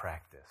God into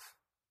practice.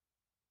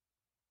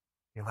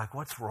 You're like,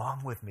 what's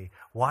wrong with me?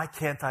 Why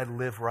can't I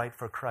live right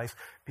for Christ?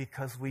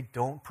 Because we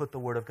don't put the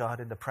word of God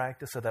into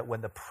practice so that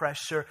when the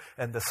pressure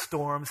and the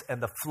storms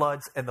and the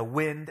floods and the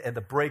wind and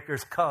the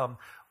breakers come,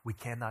 we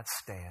cannot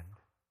stand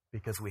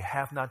because we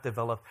have not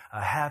developed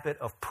a habit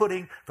of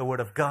putting the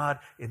word of God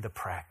into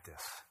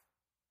practice.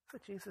 That's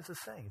what Jesus is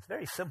saying. It's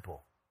very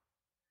simple.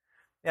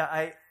 Yeah,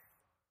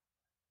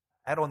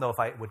 I don't know if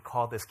I would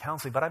call this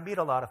counseling, but I meet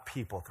a lot of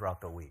people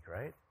throughout the week,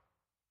 right?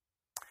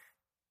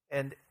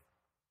 And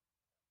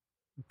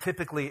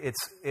typically,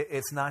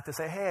 it's not to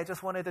say, hey, I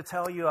just wanted to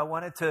tell you, I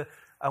wanted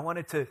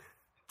to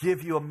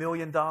give you $1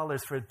 million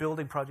for a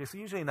building project. It's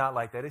usually not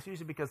like that. It's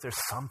usually because there's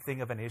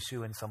something of an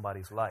issue in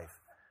somebody's life.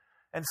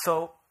 And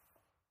so,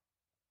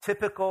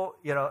 typical,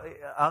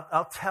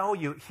 I'll tell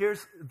you,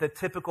 here's the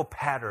typical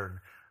pattern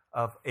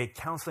of a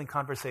counseling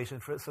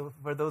conversation. So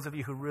for those of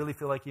you who really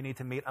feel like you need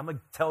to meet, I'm going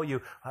to tell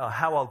you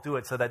how I'll do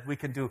it so that we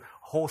can do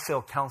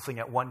wholesale counseling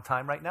at one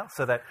time right now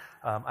so that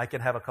I can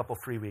have a couple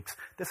free weeks.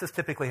 This is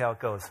typically how it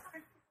goes.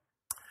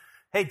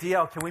 Hey,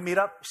 DL, can we meet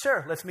up?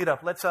 Sure, let's meet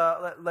up. Let's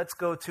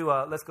go to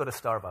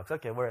Starbucks.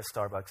 Okay, we're at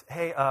Starbucks.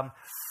 Hey,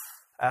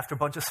 after a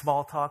bunch of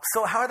small talk,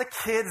 so how are the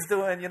kids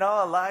doing?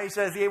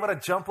 Elijah, is he able to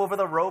jump over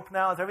the rope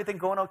now? Is everything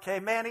going okay?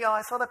 Manny,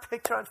 I saw the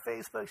picture on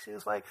Facebook. She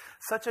was like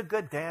such a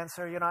good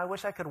dancer. I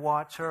wish I could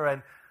watch her.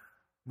 And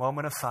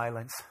moment of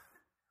silence.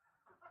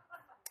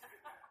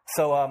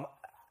 So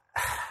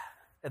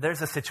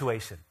there's a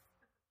situation.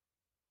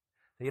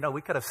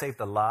 We could have saved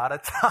a lot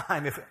of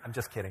time. I'm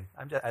just kidding.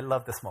 I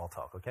love the small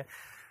talk, okay?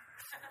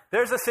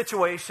 There's a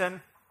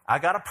situation. I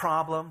got a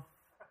problem.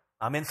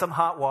 I'm in some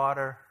hot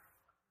water.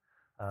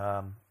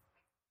 I'm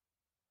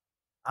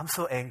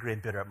so angry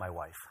and bitter at my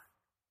wife.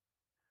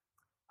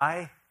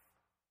 I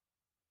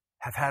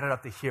have had it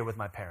up to here with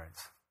my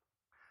parents.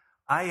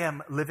 I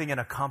am living in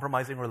a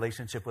compromising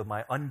relationship with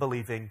my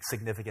unbelieving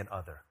significant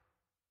other.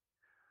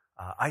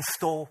 I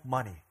stole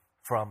money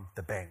from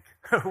the bank,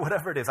 or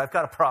whatever it is. I've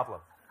got a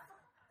problem.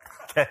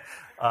 Okay,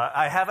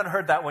 I haven't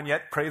heard that one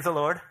yet. Praise the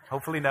Lord.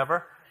 Hopefully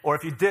never. Or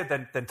if you did,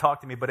 then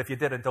talk to me. But if you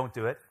didn't, don't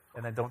do it,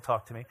 and then don't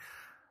talk to me.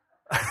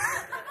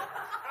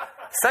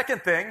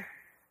 Second thing.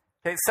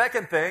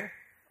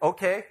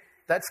 Okay,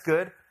 that's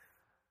good.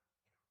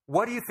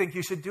 What do you think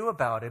you should do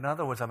about it? In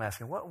other words, I'm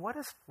asking, what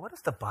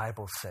does the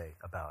Bible say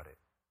about it?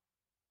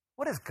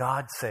 What does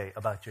God say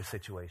about your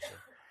situation?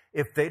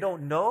 If they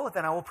don't know,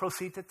 then I will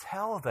proceed to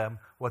tell them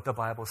what the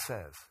Bible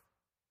says.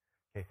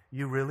 Okay,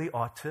 you really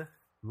ought to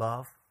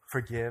love,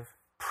 forgive,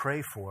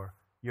 pray for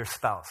your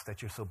spouse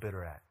that you're so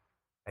bitter at.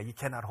 And you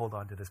cannot hold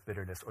on to this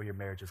bitterness or your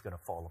marriage is going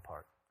to fall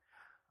apart.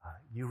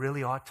 You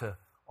really ought to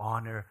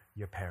honor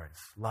your parents,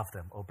 love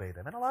them, obey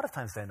them. And a lot of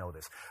times they know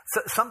this.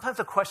 So sometimes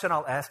a question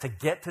I'll ask to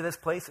get to this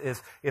place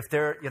is if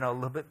they're, a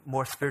little bit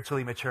more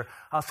spiritually mature,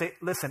 I'll say,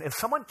 listen, if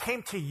someone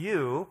came to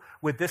you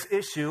with this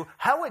issue,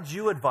 how would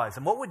you advise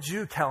them? What would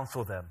you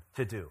counsel them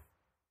to do?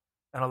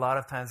 And a lot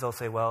of times they'll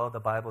say, well, the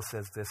Bible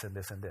says this and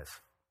this and this.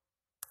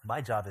 My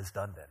job is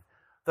done then.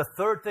 The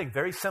third thing,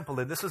 very simple,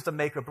 and this is the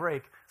make or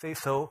break, say,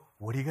 so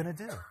what are you going to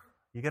do?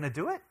 You going to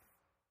do it?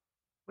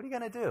 What are you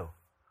going to do?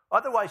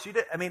 Otherwise,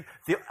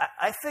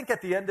 I think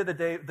at the end of the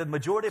day, the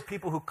majority of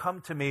people who come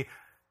to me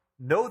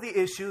know the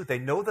issue, they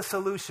know the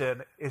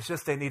solution. It's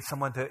just they need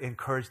someone to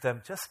encourage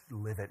them. Just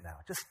live it now.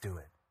 Just do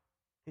it.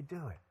 You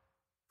do it.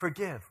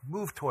 Forgive.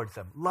 Move towards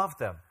them. Love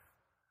them.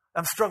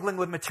 I'm struggling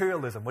with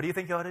materialism. What do you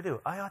think you ought to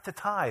do? I ought to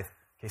tithe.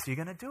 Okay, so you're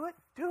going to do it?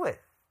 Do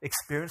it.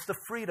 Experience the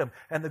freedom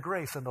and the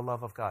grace and the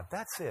love of God.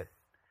 That's it.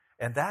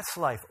 And that's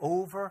life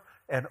over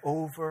and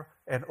over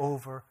and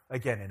over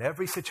again. In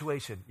every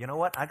situation, you know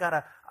what? I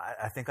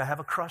think I have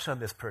a crush on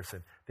this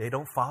person. They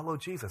don't follow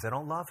Jesus. They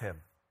don't love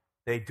him.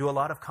 They do a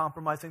lot of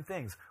compromising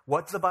things.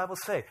 What does the Bible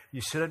say?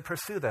 You shouldn't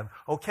pursue them.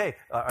 Okay,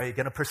 are you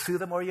going to pursue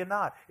them or are you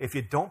not? If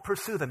you don't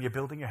pursue them, you're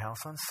building your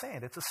house on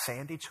sand. It's a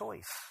sandy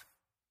choice.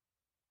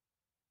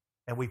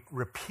 And we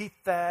repeat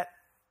that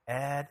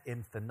ad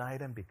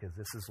infinitum because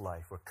this is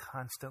life. We're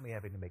constantly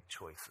having to make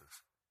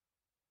choices.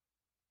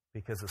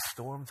 Because the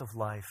storms of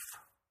life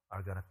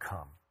are going to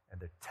come,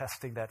 and they're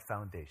testing that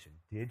foundation.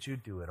 Did you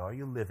do it? Are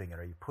you living it?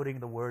 Are you putting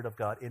the Word of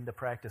God into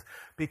practice?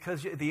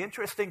 Because the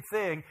interesting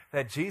thing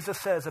that Jesus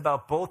says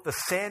about both the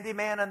sandy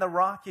man and the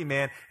rocky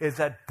man is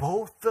that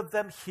both of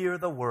them hear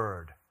the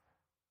Word.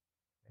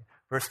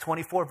 Verse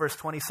 24, verse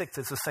 26,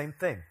 it's the same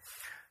thing.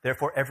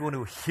 Therefore, everyone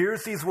who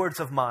hears these words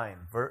of mine,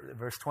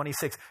 verse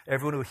 26,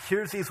 everyone who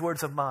hears these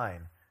words of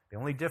mine, the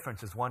only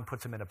difference is one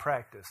puts them into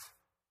practice,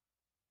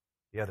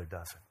 the other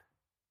doesn't.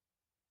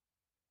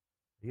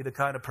 Are you the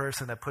kind of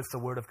person that puts the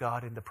Word of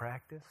God into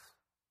practice?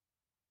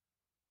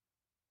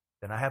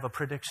 Then I have a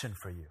prediction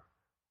for you.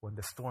 When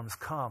the storms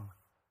come,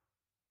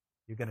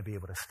 you're going to be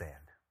able to stand.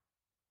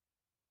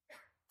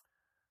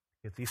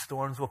 If these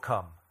storms will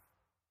come,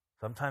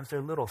 sometimes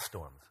they're little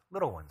storms,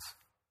 little ones,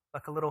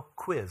 like a little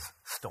quiz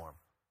storm.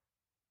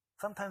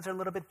 Sometimes they're a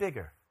little bit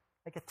bigger,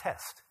 like a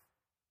test.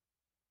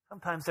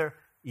 Sometimes they're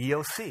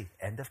EOC,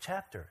 end of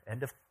chapter,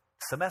 end of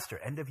semester,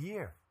 end of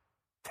year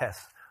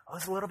test. Oh,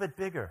 it's a little bit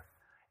bigger.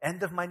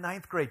 End of my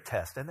 9th grade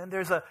test. And then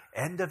there's a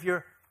end of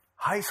your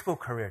high school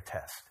career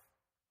test.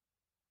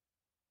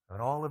 And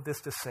all of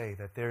this to say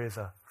that there is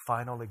a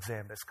final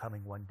exam that's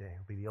coming one day.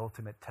 It'll be the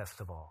ultimate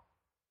test of all.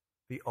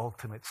 The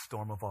ultimate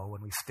storm of all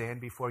when we stand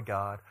before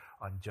God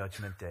on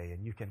Judgment Day.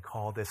 And you can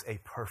call this a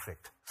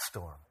perfect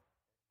storm.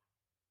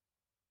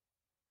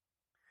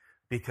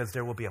 Because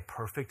there will be a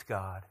perfect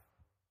God.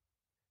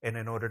 And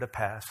in order to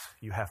pass,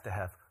 you have to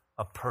have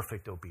a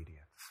perfect obedience.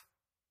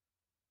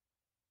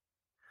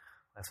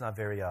 That's not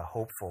very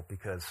hopeful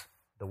because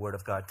the Word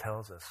of God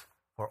tells us,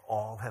 for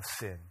all have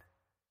sinned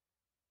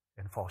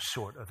and fall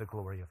short of the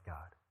glory of God.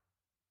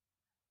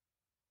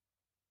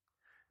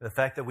 The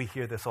fact that we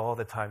hear this all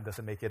the time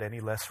doesn't make it any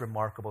less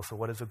remarkable. So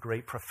what does a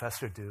great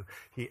professor do?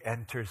 He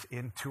enters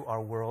into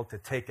our world to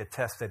take a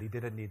test that he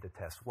didn't need to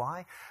test.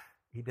 Why?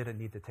 He didn't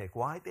need to take.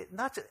 Why?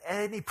 Not just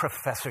any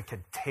professor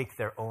can take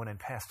their own and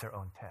pass their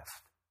own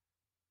test.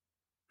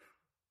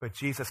 But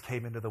Jesus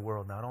came into the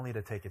world not only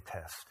to take a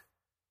test,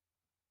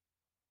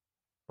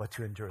 but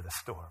to endure the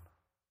storm.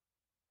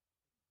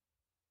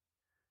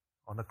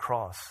 On the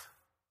cross,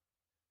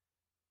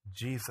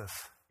 Jesus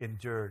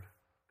endured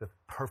the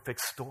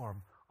perfect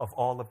storm of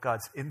all of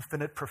God's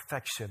infinite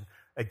perfection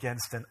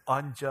against an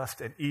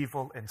unjust and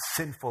evil and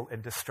sinful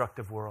and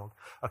destructive world.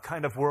 A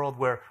kind of world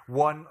where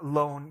one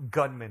lone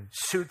gunman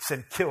shoots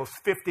and kills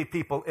 50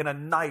 people in a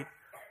night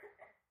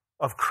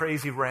of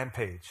crazy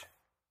rampage,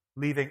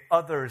 leaving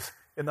others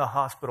in the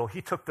hospital.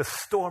 He took the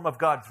storm of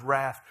God's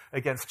wrath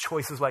against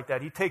choices like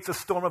that. He takes a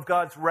storm of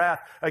God's wrath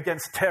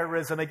against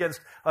terrorism, against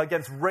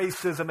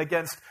racism,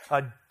 against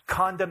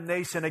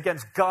condemnation,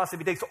 against gossip.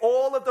 He takes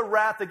all of the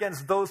wrath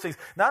against those things.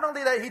 Not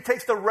only that, he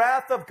takes the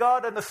wrath of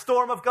God and the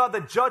storm of God,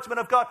 the judgment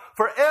of God,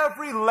 for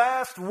every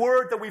last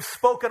word that we've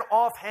spoken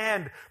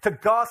offhand, to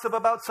gossip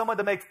about someone,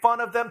 to make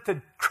fun of them,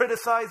 to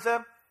criticize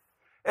them.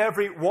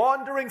 Every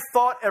wandering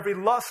thought, every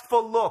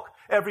lustful look,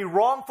 every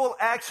wrongful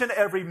action,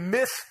 every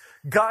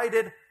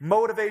guided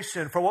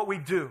motivation for what we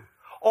do.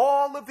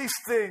 All of these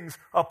things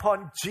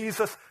upon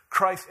Jesus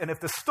Christ. And if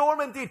the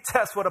storm indeed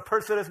tests what a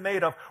person is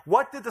made of,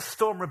 what did the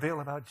storm reveal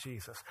about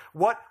Jesus?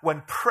 What,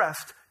 when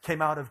pressed,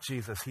 came out of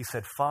Jesus? He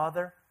said,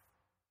 Father,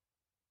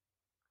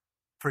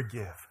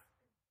 forgive.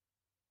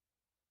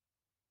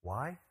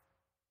 Why?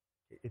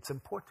 It's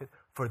important.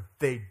 For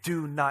they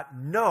do not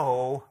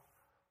know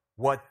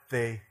what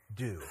they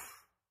do.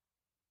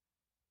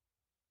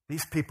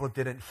 These people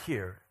didn't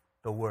hear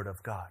the word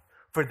of God.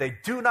 For they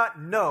do not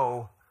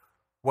know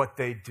what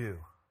they do.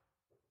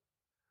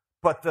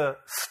 But the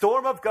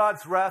storm of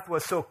God's wrath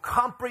was so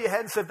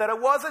comprehensive that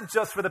it wasn't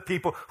just for the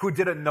people who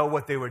didn't know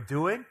what they were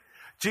doing.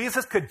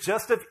 Jesus could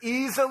just have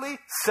easily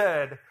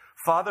said,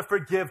 Father,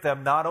 forgive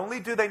them. Not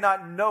only do they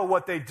not know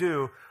what they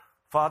do,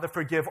 Father,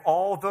 forgive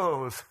all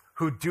those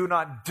who do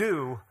not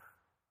do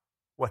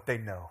what they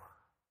know.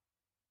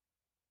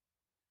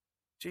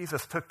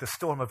 Jesus took the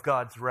storm of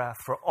God's wrath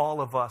for all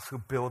of us who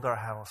build our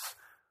house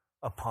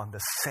upon the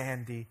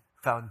sandy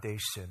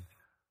foundation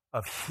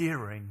of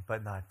hearing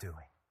but not doing.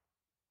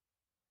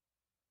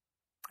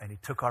 And he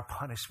took our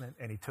punishment,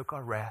 and he took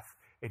our wrath,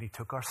 and he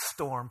took our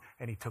storm,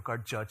 and he took our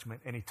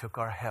judgment, and he took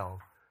our hell,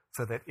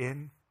 so that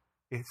in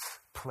its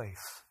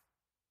place,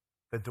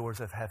 the doors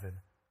of heaven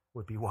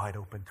would be wide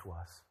open to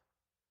us.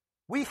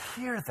 We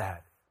hear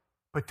that,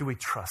 but do we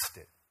trust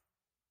it?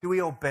 Do we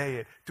obey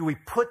it? Do we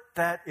put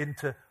that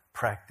into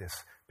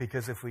practice?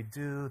 Because if we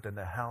do, then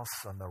the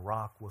house on the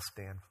rock will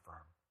stand firm.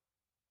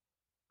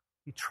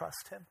 You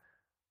trust him?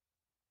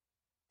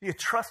 Do you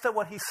trust that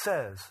what he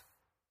says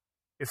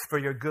is for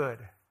your good?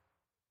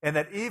 And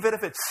that even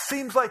if it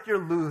seems like you're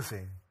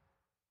losing,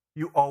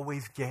 you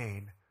always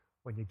gain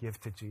when you give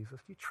to Jesus.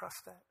 Do you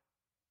trust that?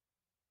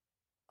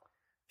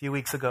 A few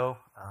weeks ago,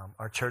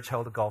 our church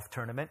held a golf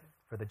tournament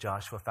for the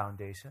Joshua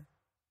Foundation.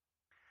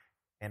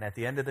 And at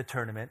the end of the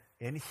tournament,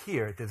 in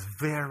here, this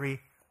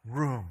very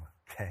room,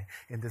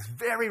 in this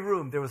very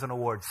room, there was an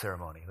award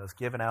ceremony. It was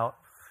giving out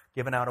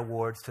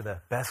awards to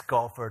the best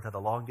golfer, to the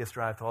longest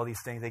drive, to all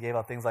these things. They gave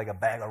out things like a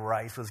bag of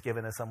rice was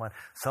given to someone.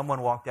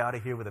 Someone walked out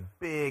of here with a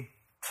big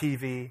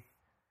TV, a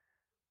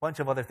bunch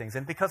of other things.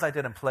 And because I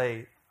didn't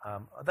play,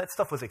 that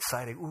stuff was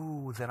exciting,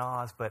 oohs and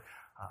ahs, but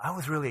I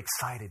was really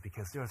excited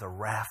because there was a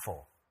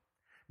raffle.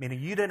 Meaning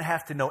you didn't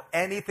have to know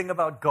anything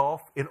about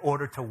golf in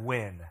order to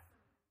win.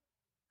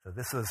 So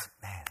this was,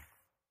 man,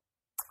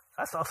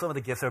 I saw some of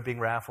the gifts that were being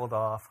raffled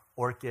off,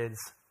 orchids.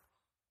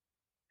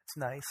 It's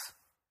nice.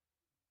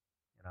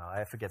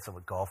 I forget some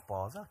with golf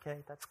balls.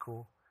 Okay, that's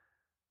cool.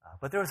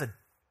 But there was a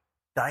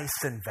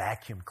Dyson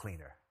vacuum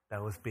cleaner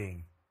that was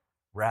being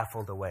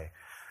raffled away.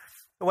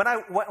 When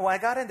I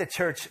got into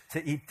church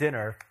to eat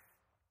dinner,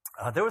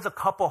 there was a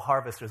couple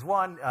harvesters.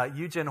 One,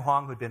 Eugene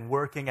Huang, who'd been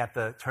working at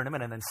the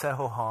tournament, and then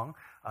Seho Hong,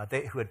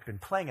 who had been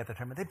playing at the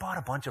tournament. They bought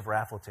a bunch of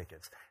raffle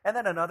tickets. And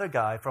then another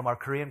guy from our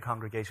Korean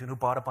congregation who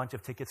bought a bunch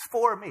of tickets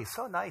for me.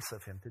 So nice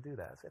of him to do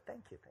that. I said,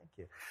 thank you.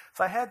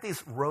 So I had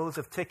these rows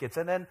of tickets,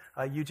 and then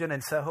Eugene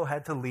and Seho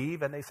had to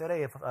leave, and they said,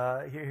 hey,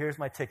 here's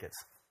my tickets.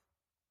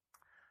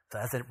 So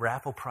as the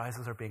raffle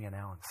prizes are being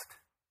announced,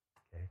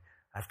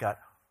 I've got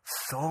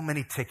so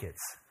many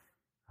tickets.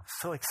 I'm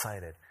so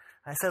excited.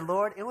 I said,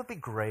 Lord, it would be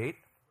great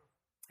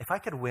if I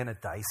could win a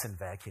Dyson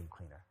vacuum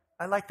cleaner.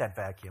 I like that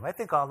vacuum. I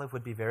think Olive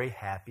would be very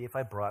happy if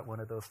I brought one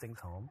of those things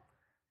home.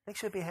 I think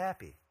she'd be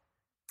happy.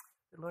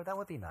 I said, Lord, that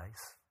would be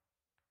nice.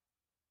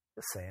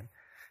 Just saying.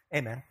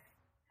 Amen.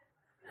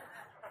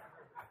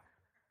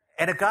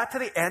 And it got to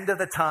the end of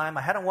the time.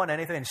 I hadn't won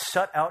anything and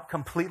shut out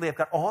completely. I've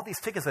got all these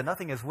tickets and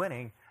nothing is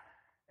winning.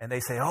 And they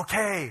say,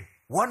 okay,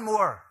 one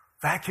more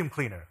vacuum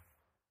cleaner.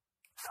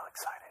 So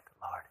excited,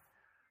 Lord.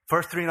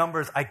 First three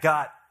numbers I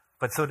got,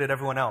 but so did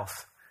everyone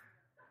else.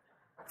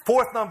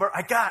 Fourth number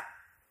I got.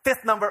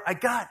 Fifth number I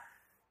got.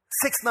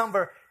 Sixth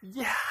number,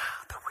 yeah,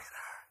 the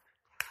winner.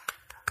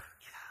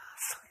 Yeah,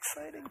 so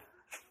exciting.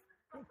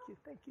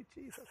 Thank you,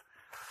 Jesus.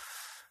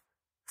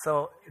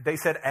 So they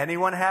said,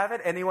 anyone have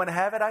it? Anyone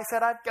have it? I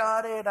said, I've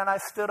got it. And I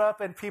stood up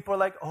and people were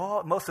like,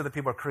 oh, most of the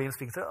people are Korean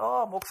speaking. Said,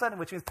 oh, 목사님,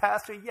 which means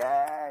pastor,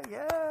 yeah.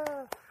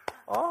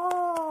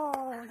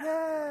 Oh,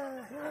 yeah.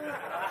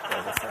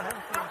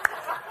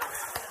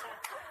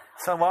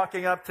 So I'm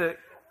walking up to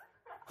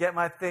get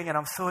my thing, and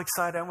I'm so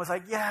excited. I was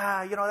like,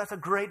 yeah, that's a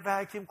great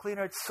vacuum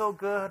cleaner. It's so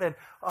good. And,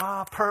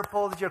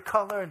 purple is your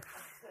color. And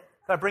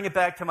so I bring it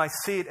back to my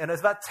seat, and it's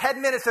about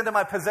 10 minutes into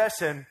my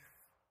possession,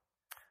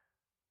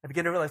 I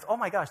begin to realize, oh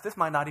my gosh, this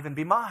might not even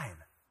be mine.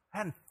 I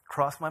hadn't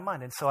crossed my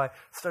mind. And so I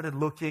started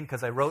looking,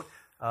 because I wrote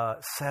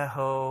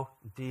Seho,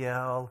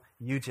 DL,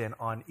 Eugene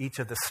on each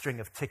of the string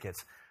of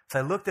tickets. So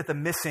I looked at the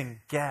missing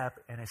gap,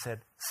 and I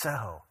said,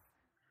 Seho.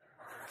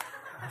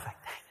 I was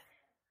like, dang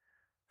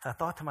it. So I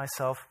thought to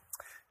myself,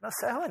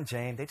 Seho and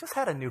Jane, they just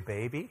had a new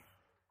baby.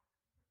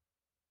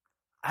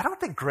 I don't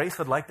think Grace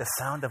would like the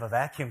sound of a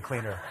vacuum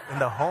cleaner in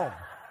the home.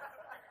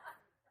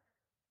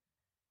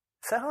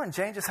 Seho and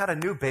Jane just had a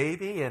new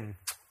baby, and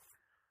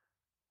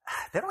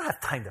they don't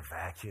have time to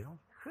vacuum.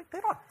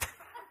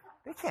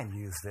 They can't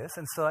use this.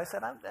 And so I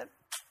said,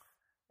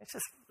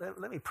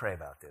 let me pray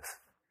about this.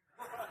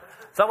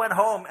 So I went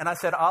home and I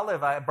said,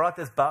 Olive, I brought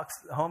this box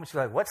home. She's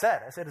like, what's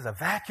that? I said, it's a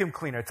vacuum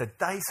cleaner. It's a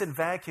Dyson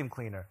vacuum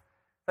cleaner.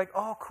 Like,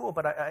 oh, cool.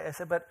 But I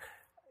said, but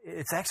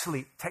it's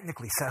actually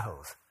technically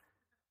Seho's.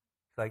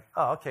 She's like,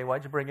 oh, okay,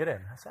 why'd you bring it in?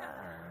 I said,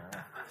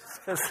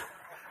 because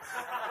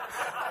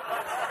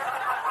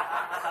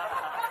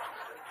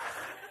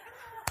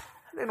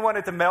I didn't want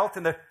it to melt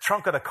in the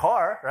trunk of the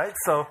car, right?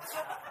 So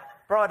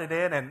brought it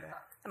in, and,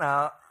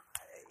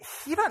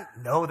 he doesn't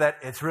know that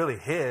it's really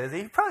his.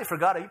 He probably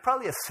forgot it. He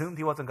probably assumed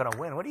he wasn't going to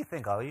win. What do you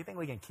think, Ollie? You think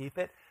we can keep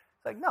it?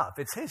 It's like, no, if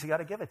it's his, you got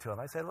to give it to him.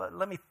 I said,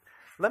 let me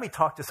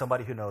talk to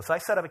somebody who knows. So I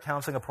set up a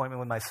counseling appointment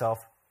with myself.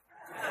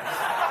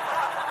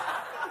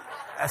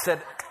 I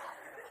said,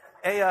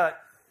 hey,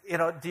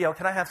 Dio,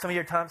 can I have some of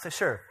your time? I said,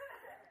 sure.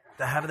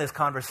 They're having this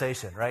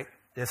conversation, right?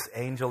 This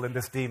angel and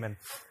this demon.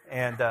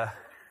 And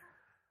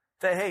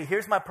say, hey,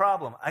 here's my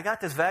problem. I got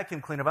this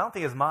vacuum cleaner, but I don't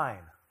think it's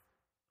mine.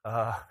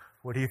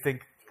 What do you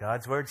think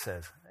God's word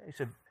says? You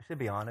should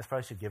be honest.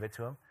 Probably should give it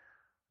to him.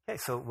 Okay,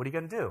 so what are you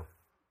going to do?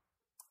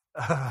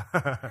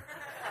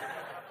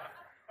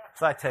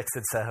 So I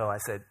texted Seho. I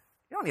said,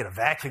 you don't need a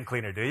vacuum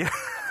cleaner, do you?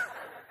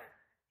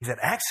 He said,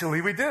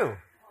 actually, we do.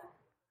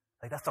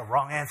 Like, that's the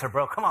wrong answer,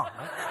 bro. Come on.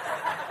 Man.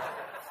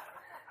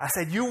 I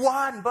said, you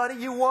won,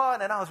 buddy. You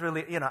won. And I was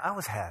really, I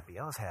was happy.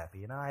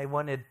 I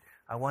wanted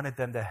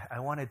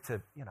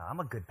to, I'm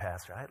a good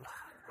pastor.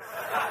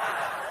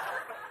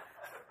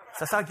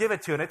 So I'll give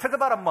it to him. It took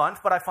about a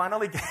month, but I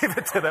finally gave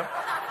it to them.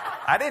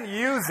 I didn't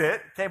use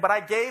it, okay, but I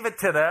gave it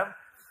to them.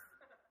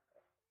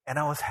 And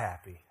I was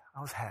happy.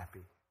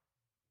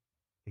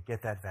 To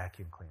get that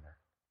vacuum cleaner.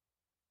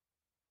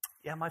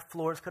 Yeah, my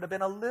floors could have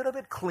been a little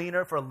bit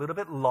cleaner for a little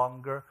bit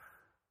longer,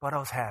 but I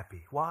was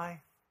happy.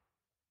 Why?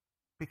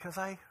 Because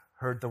I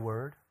heard the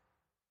word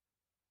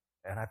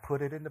and I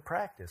put it into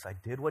practice. I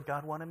did what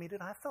God wanted me to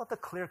do. I felt a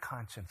clear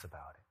conscience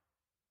about it.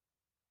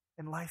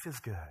 And life is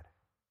good.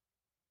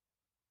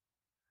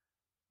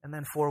 And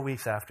then 4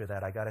 weeks after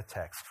that, I got a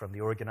text from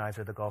the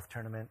organizer of the golf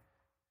tournament.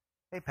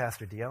 Hey,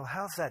 Pastor DL,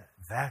 how's that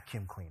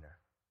vacuum cleaner?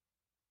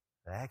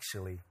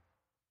 Actually,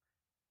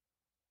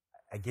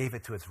 I gave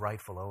it to its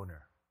rightful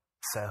owner,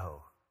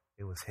 Seho.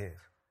 It was his.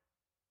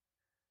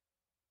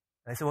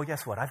 And I said, well,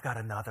 guess what? I've got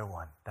another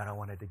one that I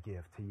wanted to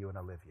give to you and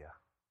Olivia.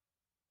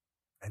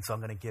 And so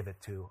I'm going to give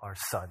it to our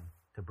son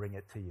to bring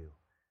it to you.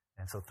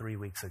 And so 3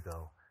 weeks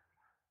ago,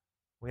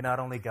 we not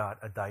only got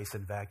a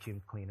Dyson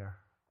vacuum cleaner,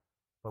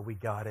 but we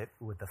got it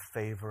with the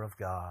favor of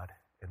God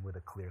and with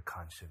a clear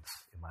conscience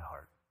in my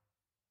heart.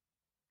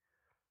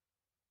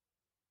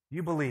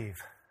 You believe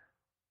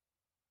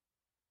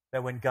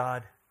that when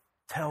God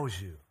tells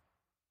you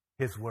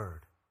his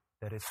word,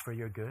 that it's for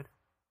your good?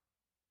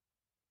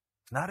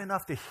 It's not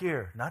enough to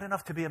hear, not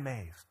enough to be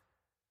amazed,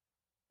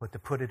 but to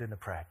put it into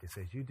practice.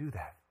 As you do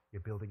that,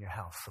 you're building your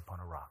house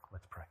upon a rock.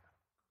 Let's pray.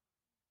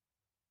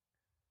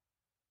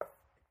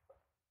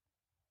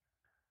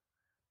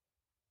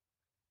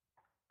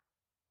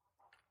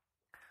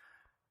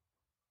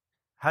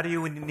 How do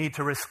you need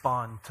to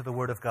respond to the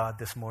word of God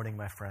this morning,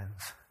 my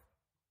friends?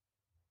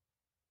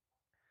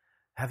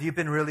 Have you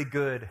been really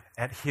good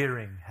at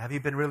hearing? Have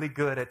you been really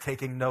good at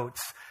taking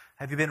notes?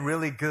 Have you been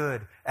really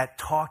good at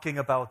talking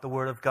about the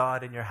word of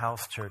God in your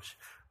house church,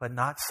 but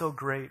not so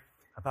great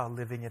about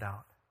living it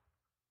out?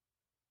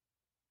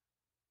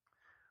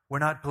 We're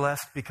not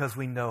blessed because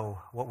we know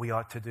what we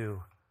ought to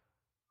do.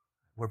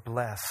 We're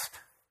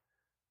blessed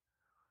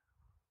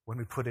when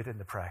we put it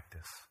into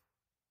practice.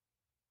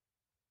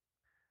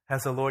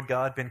 Has the Lord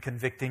God been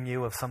convicting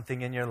you of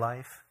something in your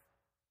life?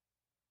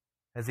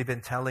 Has he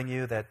been telling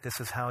you that this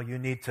is how you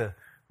need to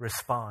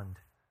respond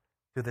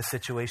to the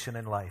situation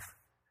in life?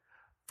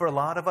 For a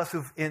lot of us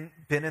who've been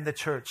in the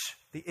church,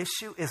 the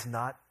issue is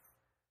not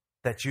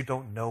that you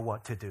don't know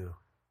what to do.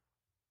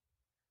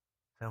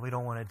 That we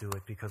don't want to do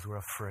it because we're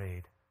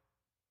afraid.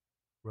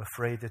 We're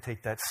afraid to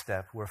take that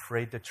step. We're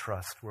afraid to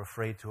trust. We're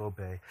afraid to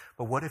obey.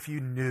 But what if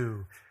you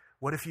knew?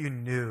 What if you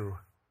knew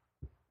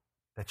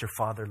that your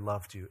Father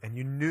loved you and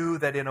you knew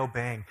that in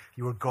obeying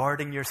you were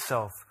guarding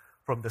yourself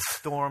from the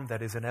storm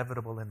that is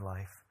inevitable in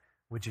life?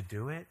 Would you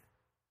do it?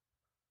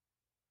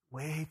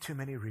 Way too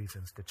many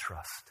reasons to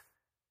trust.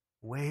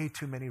 Way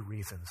too many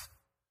reasons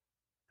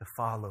to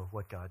follow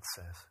what God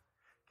says.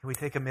 Can we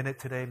take a minute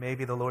today?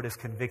 Maybe the Lord is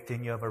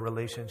convicting you of a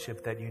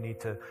relationship that you need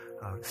to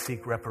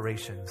seek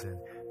reparations in.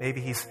 Maybe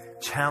he's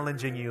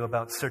challenging you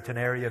about a certain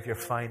area of your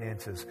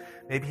finances.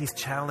 Maybe he's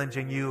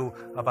challenging you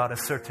about a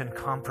certain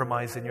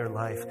compromise in your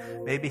life.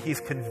 Maybe he's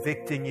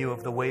convicting you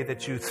of the way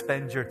that you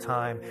spend your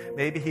time.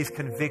 Maybe he's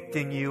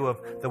convicting you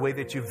of the way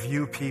that you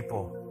view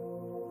people.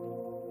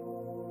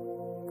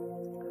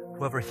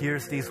 Whoever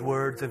hears these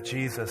words of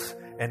Jesus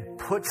and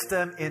puts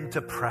them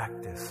into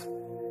practice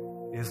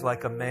is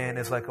like a man,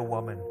 is like a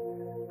woman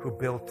who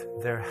built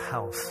their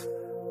house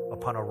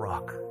upon a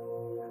rock.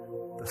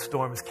 The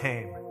storms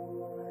came,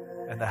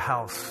 and the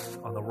house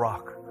on the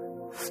rock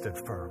stood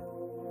firm.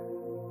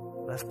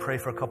 Let's pray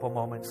for a couple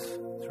moments.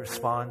 Let's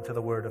respond to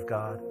the word of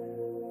God.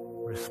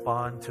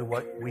 Respond to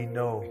what we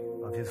know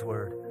of his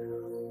word.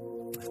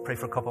 Let's pray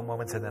for a couple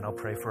moments, and then I'll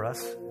pray for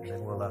us, and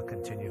then we'll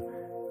continue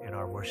in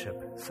our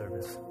worship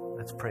service.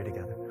 Let's pray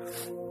together.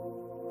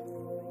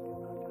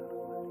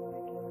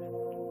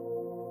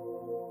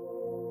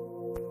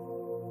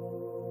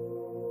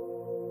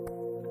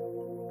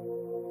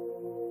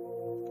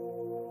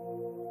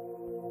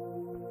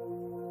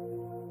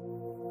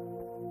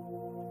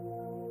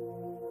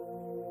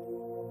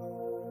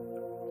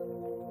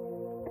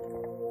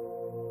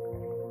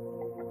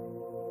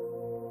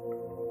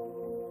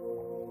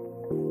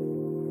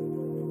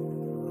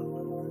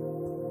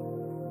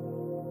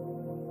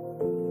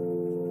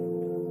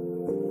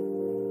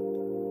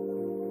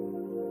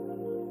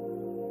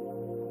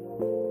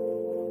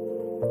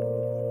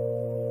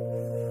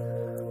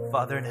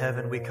 Father in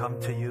heaven, we come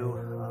to you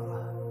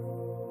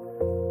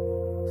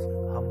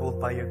humbled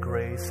by your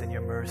grace and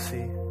your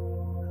mercy,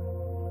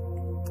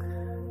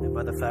 and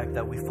by the fact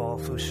that we fall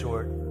so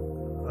short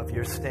of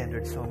your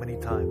standard so many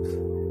times.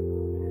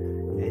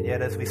 And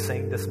yet, as we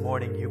sang this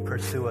morning, you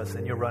pursue us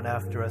and you run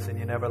after us and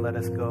you never let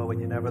us go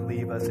and you never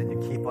leave us and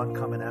you keep on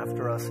coming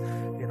after us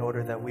in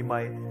order that we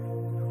might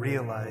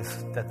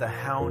realize that the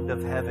hound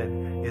of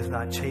heaven is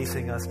not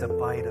chasing us to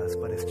bite us,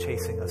 but is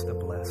chasing us to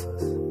bless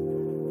us.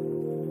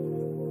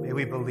 May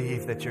we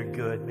believe that you're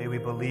good. May we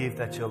believe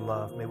that you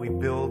love. May we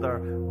build our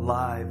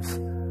lives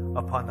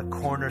upon the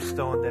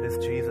cornerstone that is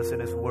Jesus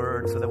and his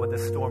word, so that when the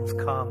storms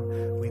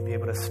come, we'd be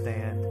able to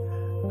stand,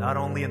 not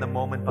only in the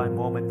moment by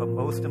moment, but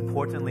most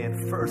importantly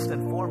and first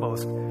and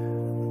foremost,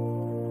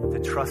 to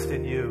trust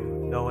in you,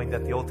 knowing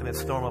that the ultimate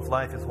storm of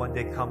life is one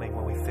day coming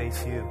when we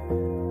face you.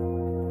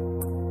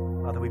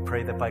 Father, we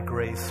pray that by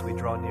grace we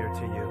draw near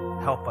to you.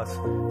 Help us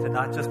to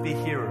not just be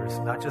hearers,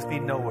 not just be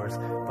knowers,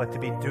 but to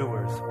be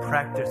doers,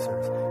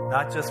 practicers,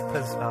 not just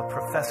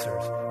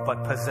professors,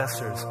 but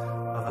possessors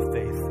of a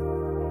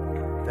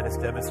faith that is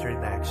demonstrated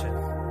in action.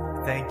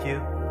 Thank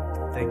you.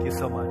 Thank you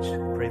so much.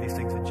 Pray these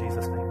things in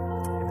Jesus' name.